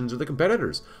acquisitions of the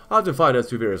competitors, often financed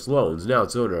through various loans. Now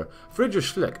its owner, Friedrich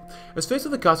Schlick, is faced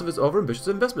with the cost of its overambitious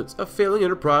investments, a failing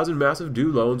enterprise and massive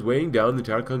due loans weighing down the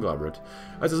entire conglomerate.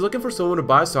 As he's looking for someone to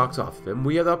buy stocks off of him,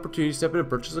 we have the opportunity to step in and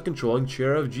purchase a controlling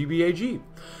share of GBAG,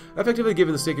 effectively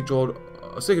giving the state control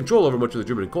over much of the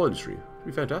German coal industry. It'd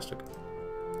be fantastic.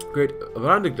 Great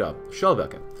Brandigda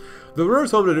Schellwerke. The Ruhr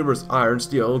is home to numerous iron,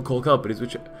 steel, and coal companies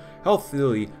which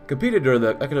healthily competed during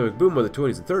the economic boom of the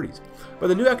 20s and 30s. But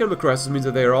the new economic crisis means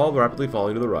that they are all rapidly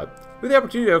falling to the rut. We have the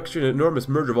opportunity to execute an enormous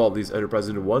merger of all of these enterprises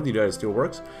into one, the United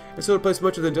Steelworks, and so to place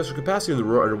much of the industrial capacity in the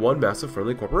Ruhr under one massive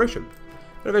friendly corporation.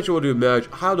 And eventually we'll do merge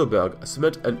Heidelberg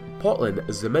Cement and Portland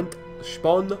Cement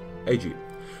Spon AG.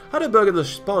 Heidelberg and the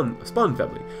Spon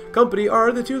family company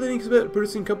are the two leading cement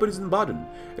producing companies in Baden,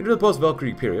 and during the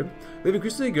post-Weltkrieg period, they've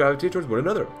increasingly gravitated towards one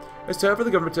another. It's time for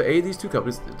the government to aid these two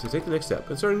companies to take the next step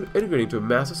and start integrating into a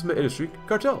massive cement industry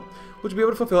cartel, which will be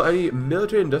able to fulfill any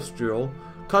military-industrial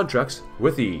contracts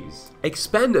with ease.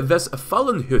 Expand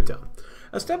Westfalenhütte.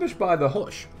 Established by the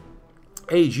Hosch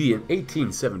AG in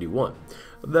 1871,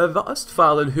 the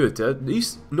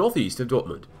Westfalenhütte, northeast of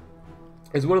Dortmund,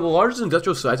 is one of the largest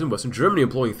industrial sites in Western Germany,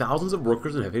 employing thousands of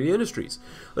workers in heavy industries.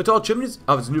 The tall chimneys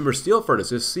of its numerous steel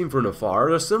furnaces, seen from afar,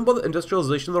 are a symbol of the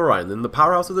industrialization of the Rhineland, the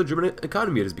powerhouse of the German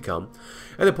economy it has become,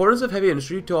 and the importance of heavy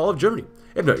industry to all of Germany,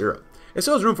 if not Europe. It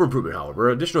still has room for improvement, however.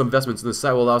 Additional investments in the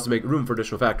site will allow us to make room for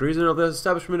additional factories, and the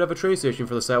establishment of a train station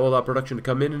for the site will allow production to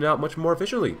come in and out much more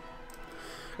efficiently.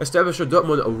 Establish a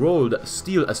Dortmund Rolled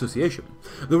Steel Association.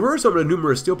 The Ruhr is home to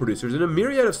numerous steel producers and a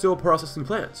myriad of steel processing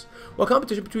plants. While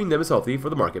competition between them is healthy for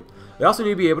the market, they also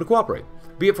need to be able to cooperate,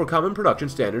 be it for common production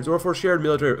standards or for shared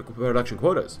military production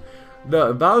quotas.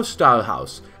 The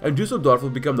Baustahlhaus and Düsseldorf will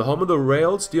become the home of the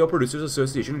Rail Steel Producers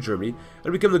Association in Germany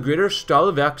and become the Greater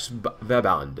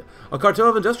Stahlwerksverband, a cartel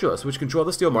of industrialists which control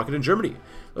the steel market in Germany.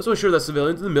 This will ensure that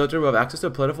civilians in the military will have access to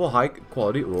plentiful,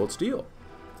 high-quality rolled steel.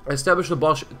 Established the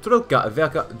Bosch Trulka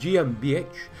Werke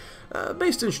GmbH,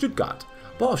 based in Stuttgart.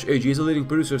 Bosch AG is a leading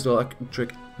producer of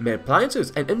electric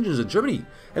appliances and engines in Germany,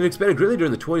 and expanded greatly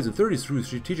during the 20s and 30s through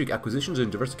strategic acquisitions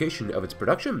and diversification of its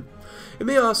production. It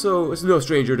may also is no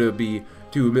stranger to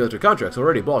military contracts.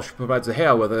 Already, Bosch provides the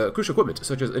Heer with crucial equipment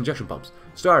such as injection pumps,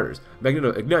 starters,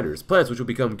 magneto-igniters, plants which will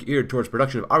become geared towards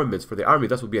production of armaments for the army,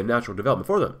 thus will be a natural development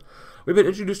for them. We've been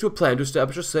introduced to a plan to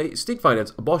establish a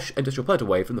state-financed Bosch industrial plant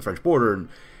away from the French border in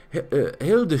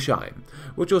Hildesheim,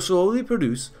 which will slowly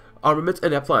produce armaments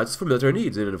and appliances for military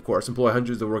needs, and of course employ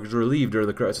hundreds of workers relieved during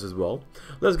the crisis as well.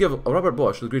 Let us give Robert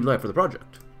Bosch the green light for the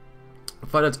project.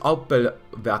 Finance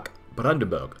Alpelwerk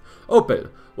Brandenburg. Opel,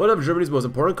 one of Germany's most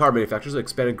important car manufacturers,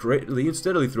 expanded greatly and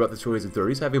steadily throughout the 20s and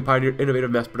 30s, having pioneered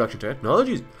innovative mass production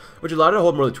technologies, which allowed it to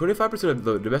hold more than 25% of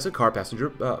the domestic car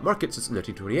passenger market since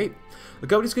 1928. The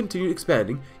company's continued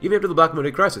expanding even after the Black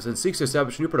Monday crisis and seeks to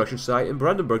establish a new production site in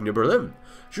Brandenburg near Berlin.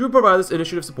 Should we provide this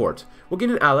initiative support, we'll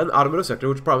gain an ally in the automotive sector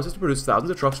which promises to produce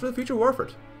thousands of trucks for the future war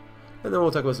effort. And then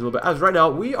we'll talk about this in a little bit. As right now,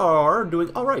 we are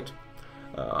doing alright.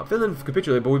 Finland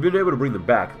capitulated, but we've been able to bring them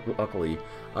back, luckily.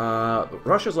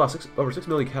 Russia's lost over 6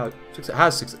 million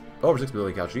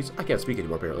casualties. I can't speak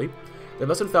anymore, apparently. They have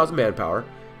less than 1,000 manpower,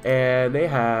 and they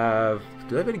have...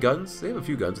 Do they have any guns? They have a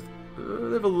few guns.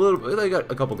 They have a little... They got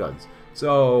a couple guns.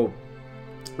 So,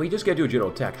 we just can't do a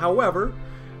general attack. However,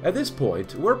 at this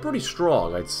point, we're pretty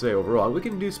strong, I'd say, overall. We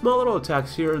can do small little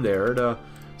attacks here and there to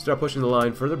start pushing the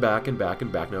line further back and back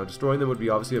and back. Now, destroying them would be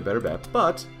obviously a better bet,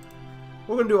 but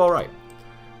we're going to do alright.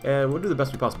 And we'll do the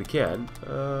best we possibly can.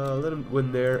 Let him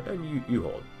win there, and you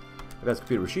hold. Advanced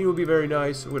computer machine will be very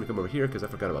nice. We're going to come over here because I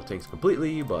forgot about tanks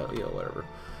completely, but, you know, whatever.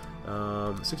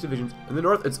 6 divisions. In the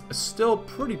north, it's still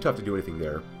pretty tough to do anything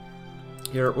there.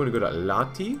 Here, we're going to go to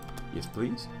Lahti. Yes,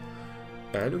 please.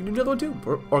 And we can do another one, too.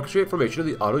 For orchestrate formation of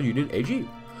the Auto Union AG.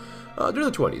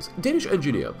 During the 20s, Danish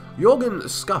engineer Jørgen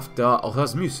Skafter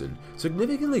Rasmussen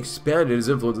significantly expanded his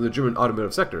influence in the German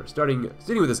automotive sector, starting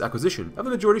with his acquisition of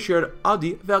a majority-shared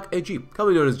Audi Werk AG,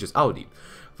 commonly known as just Audi,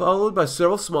 followed by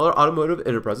several smaller automotive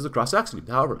enterprises across Saxony.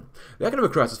 However, the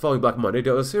economic crisis following Black Monday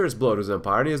dealt a serious blow to his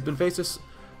empire, and he has been forced to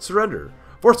surrender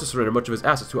much of his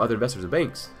assets to other investors and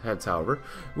banks. Hence, however,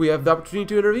 we have the opportunity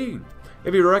to intervene.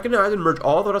 If we recognize and merge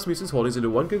all the Rasmussen's holdings into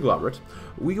one conglomerate,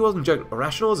 we will inject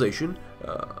rationalization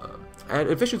and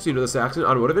efficiency into the Saxon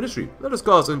automotive industry. Let us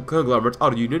call this conglomerate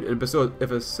Auto Union and bestow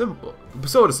it a symbol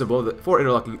for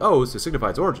interlocking O's to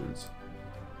signify its origins.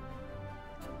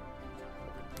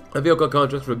 A vehicle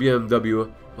contract for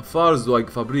BMW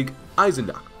Fahrzeugfabrik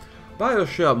Eisenach.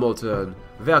 Bayerische Motoren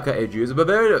Werke AG is a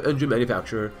Bavarian engine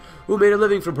manufacturer who made a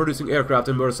living from producing aircraft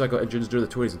and motorcycle engines during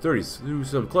the 20s and 30s. Through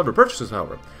some clever purchases,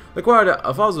 however, they acquired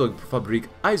a Fahrzeugfabrik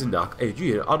Eisenach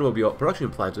AG, an automobile production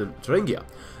plant in Thuringia,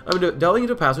 and delving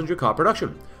into passenger car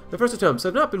production. The first attempts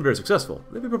have not been very successful.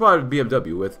 They've been provided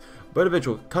BMW with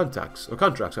beneficial contracts,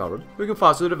 however, we can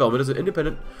foster the development as an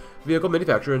independent vehicle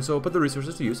manufacturer and so put the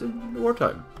resources to use in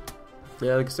wartime.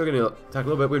 Yeah, still going to attack a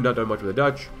little bit. We've not done much with the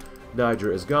Dutch.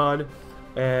 Niger is gone.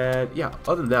 And yeah,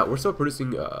 other than that, we're still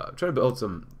producing, trying to build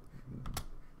some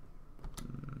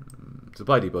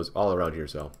supply depots all around here,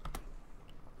 so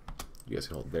you guys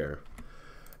can hold there.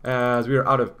 As we are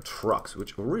out of trucks,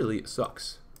 which really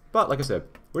sucks. But like I said,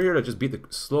 we're here to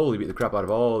just slowly beat the crap out of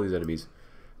all these enemies.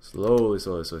 Slowly.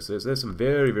 So there's some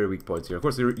very, very weak points here. Of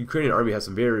course, the Ukrainian army has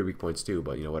some very weak points too,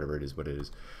 but you know, whatever it is, what it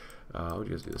is. How would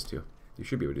you guys do this too? You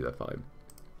should be able to do that fine.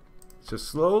 So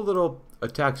slow little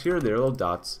attacks here and there, little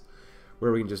dots,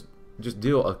 where we can just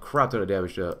deal a crap ton of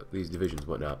damage to these divisions and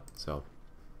whatnot. So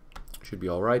should be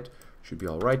all right. Should be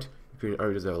all right. Ukrainian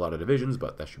army doesn't have a lot of divisions,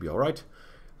 but that should be all right.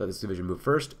 Let this division move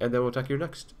first, and then we'll attack here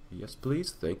next. Yes,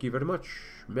 please. Thank you very much.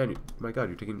 Man, my God,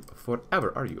 you're taking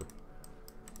forever, are you?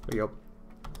 There you go.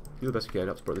 Do the best you can.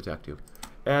 Help support the attack too.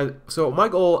 And so my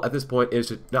goal at this point is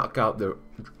to knock out the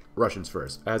Russians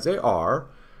first, as they are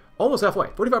almost halfway,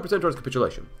 45% towards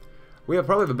capitulation. We have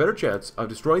probably a better chance of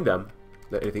destroying them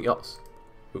than anything else.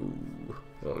 Ooh,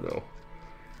 oh no.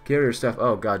 Carrier stuff.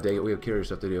 Oh god dang it, we have carrier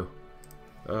stuff to do.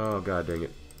 Oh god dang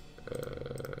it.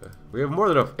 We have more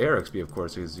than enough air XP, of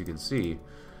course, as you can see.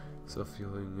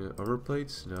 Self-fueling armor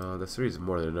plates? No, the 3 is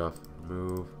more than enough.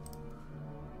 Move.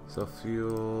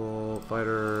 Self-fuel,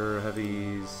 fighter,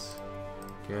 heavies,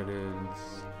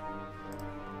 cannons.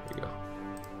 There we go.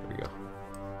 There we go.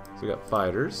 So we got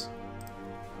fighters.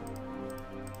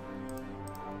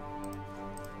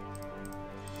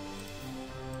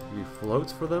 Any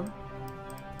floats for them?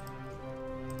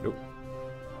 Nope.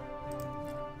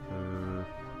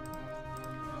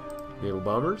 Naval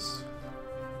bombers.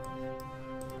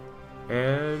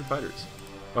 And fighters.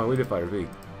 Oh, we did fighters.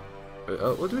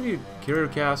 What do we need? Carrier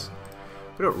cast?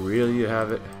 We don't really need to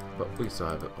have it, but we still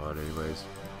have it on anyways.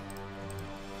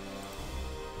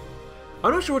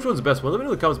 I'm not sure which one's the best one. Let me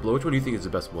know in the comments below which one you think is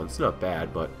the best one. It's not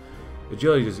bad, but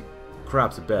agility just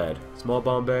craps a bed. Small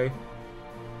bomb bay.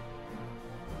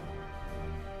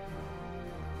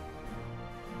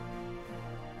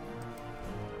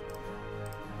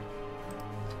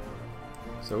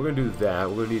 So we're going to do that.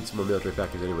 We're going to need some more military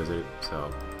factories anyways,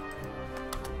 so...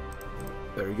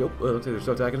 There you go. Well, looks like they're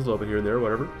still attacking us a little bit here and there,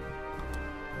 whatever.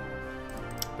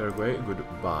 Paraguay,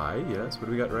 goodbye. Yes, what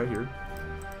do we got right here?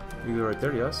 We go right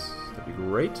there, yes. That'd be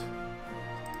great.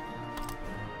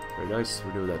 Very nice.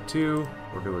 We're doing that too.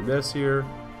 We're doing this here.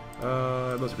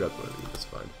 I must grab one of these, that's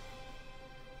fine.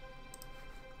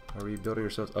 Are we building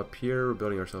ourselves up here? We're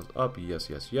building ourselves up. Yes,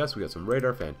 yes, yes. We got some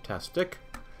radar. Fantastic.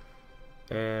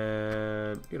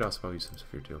 And you can also probably use some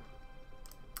stuff here too.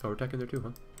 Oh, we're attacking there too, huh?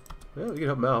 Well, we can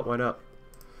help them out. Why not?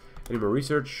 Any more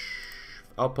research?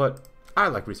 Output? I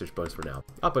like research bonus for now.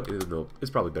 Output is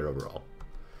probably better overall.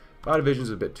 5 divisions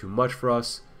is a bit too much for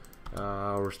us.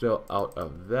 We're still out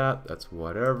of that. That's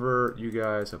whatever. You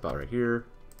guys help out right here.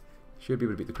 Should be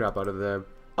able to beat the crap out of them.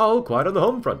 All quiet on the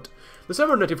home front. The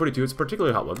summer of 1942 is a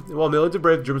particularly hot one, and while millions of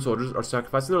brave German soldiers are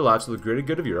sacrificing their lives for the greater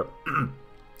good of Europe,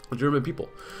 the German people,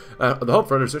 the home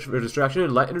front are searching for distraction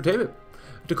and light entertainment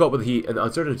to cope with the heat and the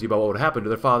uncertainty about what would happen to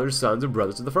their fathers, sons, and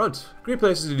brothers at the front. Great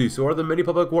places to do so are the many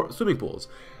public swimming pools,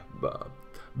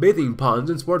 bathing ponds,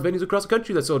 and sport venues across the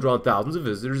country that still draw thousands of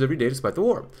visitors every day despite the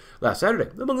war. Last Saturday,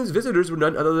 among these visitors were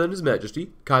none other than His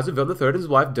Majesty, Kaiser Wilhelm III and his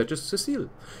wife, Duchess Cecile,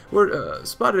 who were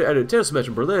spotted at a tennis match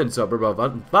in Berlin, suburb of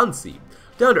Wannsee.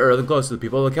 Down to earth and close to the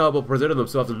people, the couple presented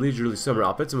themselves in leisurely summer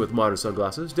outfits and with modern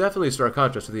sunglasses, definitely a stark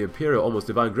contrast to the imperial, almost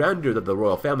divine grandeur that the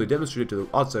royal family demonstrated to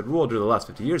the outside world during the last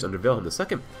 50 years under Wilhelm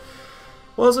II.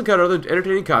 While this encounter of the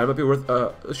entertaining kind might be worth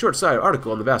a short-sighted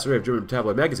article on the vast array of German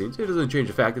tabloid magazines, it doesn't change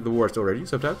the fact that the war is still raging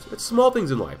sometimes. It's small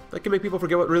things in life that can make people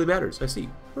forget what really matters. I see.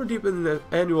 We're deep in the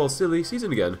annual silly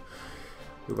season again.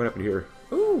 What happened here?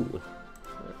 Ooh!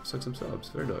 Sunk some subs.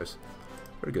 Very nice.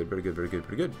 Very good, very good, very good,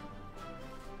 pretty good.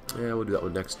 Yeah, we'll do that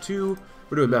one next too.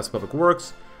 We're doing mass public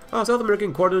works. South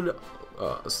American cordon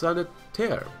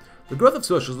sanitaire. The growth of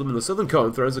socialism in the Southern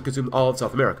Cone threatens to consume all of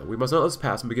South America. We must not let this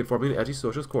pass and begin forming an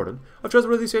anti-socialist cordon of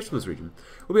trustworthy states from this region.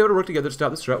 We'll be able to work together to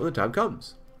stop this threat when the time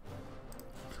comes.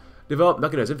 Develop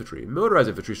mechanized infantry. Motorized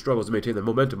infantry struggles to maintain the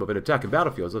momentum of an attack in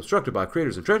battlefields obstructed by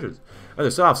craters and trenches, and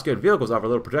their soft-skinned vehicles offer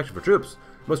little protection for troops.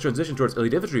 We must transition towards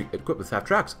elite infantry equipped with half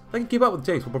tracks that can keep up with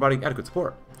the tanks while providing adequate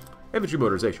support. Infantry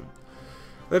motorization.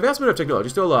 The advancement of technology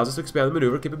still allows us to expand the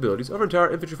maneuver capabilities of our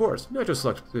entire infantry force, not just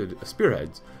selected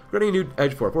spearheads, running new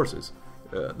edge 4 forces.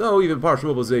 Though even partial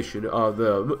mobilization of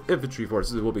the infantry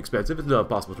forces will be expensive, it's not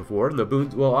possible to afford, and the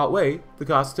boons will outweigh the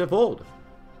costs tenfold.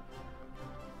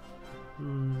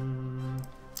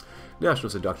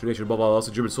 Nationalist indoctrination. Above all else,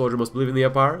 the German soldier must believe in the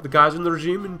empire, the Kaiser, and the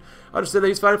regime, and understand that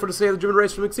he's fighting for to save the German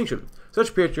race from extinction.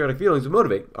 Such patriotic feelings will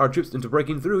motivate our troops into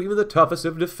breaking through even the toughest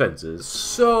of defenses.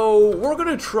 So, we're going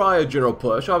to try a general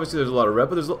push. Obviously, there's a lot of red,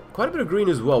 but there's quite a bit of green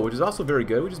as well, which is also very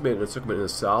good. We just made an encirclement in the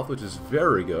south, which is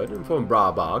very good. And from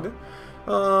Brabag.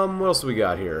 What else do we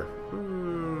got here?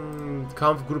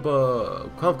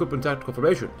 Kampfgruppen Tactical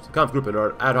Formation. It's a Kampfgruppen,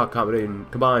 or ad hoc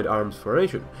combined arms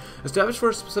formation, established for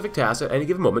a specific task at any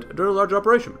given moment during a large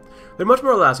operation. They're much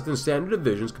more elastic than standard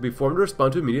divisions, could be formed to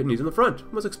respond to immediate needs on the front.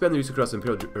 We must expand their use across the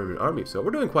Imperial German Army, so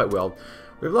we're doing quite well.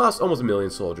 We've lost almost 1 million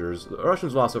soldiers. The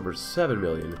Russians lost over 7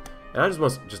 million, and I just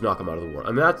want to knock them out of the war.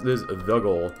 I mean, that is the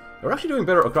goal. We're actually doing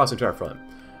better across the entire front.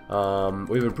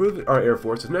 We've improved our Air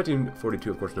Force since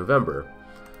 1942, of course, November,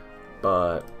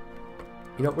 but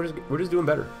you know, we're just doing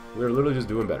better. We're literally just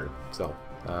doing better. So,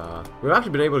 we've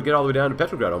actually been able to get all the way down to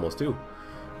Petrograd almost, too,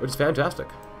 which is fantastic.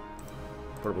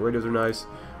 Portable radios are nice.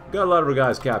 We've got a lot of our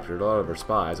guys captured, a lot of our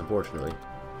spies, unfortunately.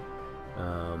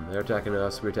 They're attacking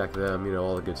us, we attack them, you know,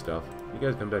 all the good stuff. You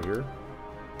guys come down here?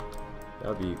 That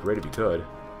would be great if you could.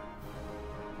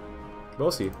 We'll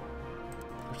see.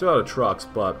 We're still out of trucks,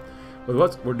 but with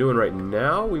what we're doing right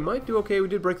now, we might do okay. We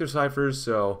did break their ciphers,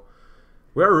 so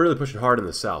we are really pushing hard in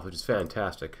the south, which is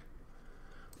fantastic.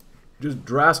 Just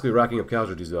drastically racking up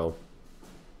casualties, though.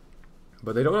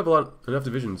 But they don't have enough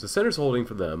divisions. The center's holding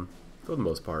for them, for the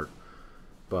most part.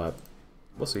 But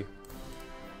we'll see.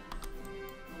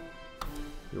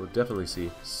 We'll definitely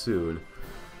see soon.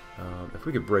 If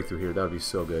we could break through here, that would be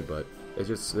so good. But it's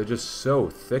just they're just so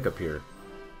thick up here.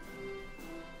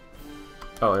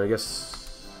 Oh, and I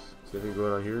guess is anything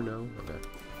going on here? No. Okay.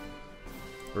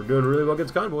 We're doing really well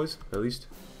against convoys, at least.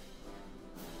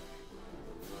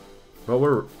 But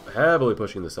we're heavily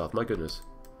pushing the south. My goodness,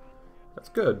 that's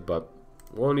good. But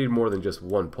we'll need more than just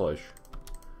one push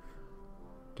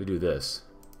to do this.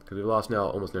 Because we've lost now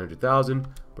almost 900,000.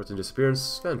 Person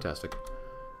disappearance, fantastic.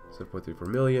 7.34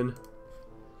 million.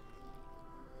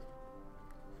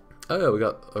 Oh yeah, we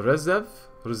got Rezev,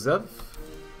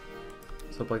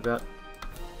 something like that.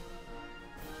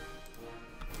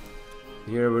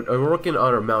 Here we're working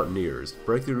on our mountaineers.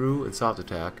 Breakthrough and soft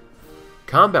attack,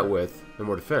 combat width, and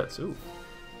more defense. Ooh.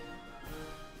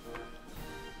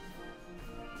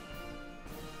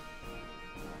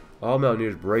 All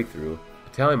mountaineers breakthrough.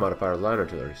 Battalion modifier, line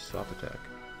artillery, soft attack.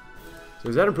 So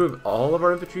does that improve all of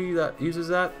our infantry that uses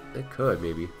that? It could,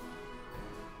 maybe.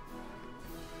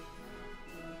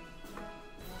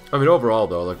 I mean, overall,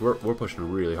 though, like, we're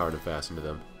pushing really hard and fast into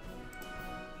them.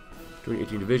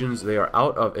 218 divisions. They are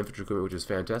out of infantry equipment, which is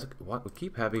fantastic. What? We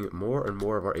keep having more and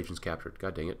more of our agents captured.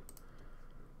 God dang it.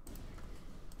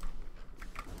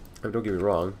 I mean, don't get me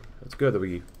wrong. It's good that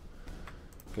we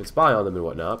can spy on them and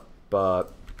whatnot,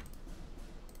 but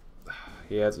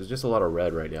yeah, it's just a lot of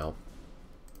red right now.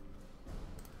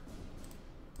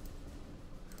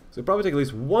 So it'll probably take at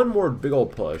least one more big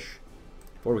old push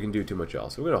before we can do too much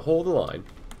else. So we're going to hold the line.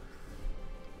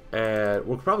 And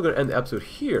we're probably going to end the episode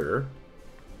here.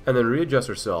 And then readjust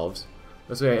ourselves.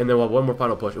 Let's say, and then we'll have one more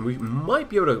final push. And we might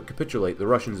be able to capitulate the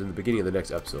Russians in the beginning of the next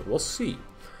episode. We'll see.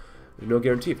 There's no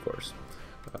guarantee, of course.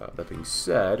 That being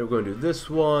said, we're going to do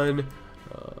this one.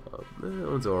 That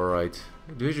one's alright.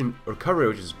 Division recovery,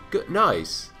 which is good,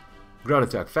 nice. Ground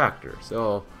attack factor.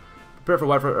 So, prepare for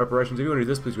wide front operations. If you want to do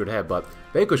this, please go ahead. But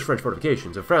vanquish French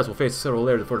fortifications. And France will face several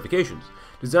layers of fortifications.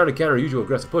 Designed to counter usual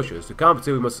aggressive pushes. To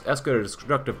compensate, we must escalate our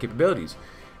destructive capabilities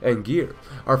and gear.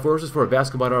 Our forces for a vast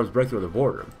combined arms breakthrough on the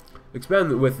border.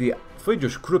 Expand with the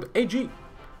Friedrich Krupp AG.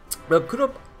 Now,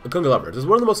 Krupp Conglomerate is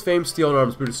one of the most famed steel and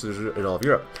arms producers in all of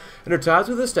Europe, and our ties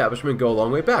with the establishment go a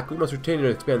long way back. We must retain and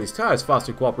expand these ties,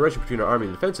 fostering cooperation between our army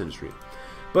and defense industry.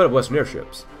 But of Western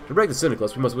airships. To break the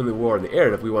syndicalists, we must win the war in the air,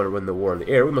 and if we want to win the war in the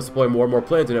air, we must deploy more and more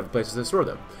planes and have places to store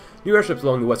them. New airships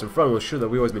along the western front will ensure that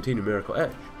we always maintain numerical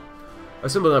edge.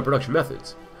 Assembly line production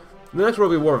methods. The next war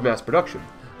will be a war of mass production,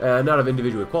 not of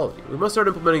individual equality. We must start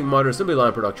implementing modern assembly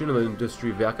line production in the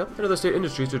industry VACA and other state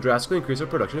industries to drastically increase our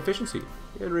production efficiency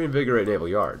and reinvigorate naval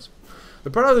yards. The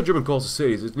part of the German coastal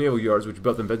cities, its naval yards, which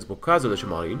built the invincible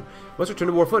Kaiserreich, must return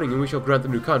to war footing, and we shall grant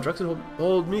them new contracts and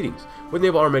hold meetings with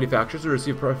naval arm manufacturers to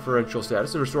receive preferential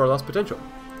status and restore our lost potential.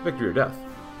 Victory or death.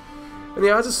 In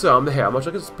the eyes of some, they have, much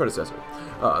like its predecessor,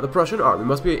 the Prussian army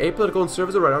must be apolitical and serve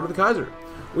as the right arm of the Kaiser.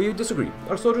 We disagree.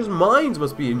 Our soldiers' minds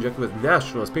must be injected with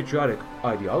nationalist, patriotic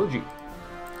ideology.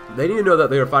 They need to know that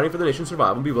they are fighting for the nation's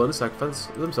survival and be willing to sacrifice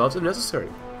themselves if necessary.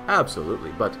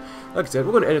 Absolutely. But, like I said,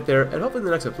 we're going to end it there, and hopefully in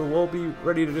the next episode we'll be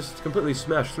ready to just completely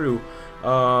smash through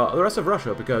the rest of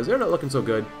Russia, because they're not looking so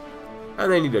good, and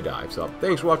they need to die. So,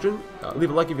 thanks for watching.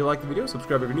 Leave a like if you like the video,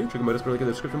 subscribe if you're new, check my Discord link in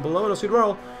the description below, and I'll see you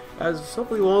tomorrow, as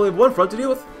hopefully we'll only have one front to deal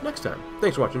with next time.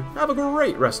 Thanks for watching. Have a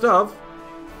great rest of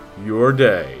your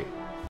day.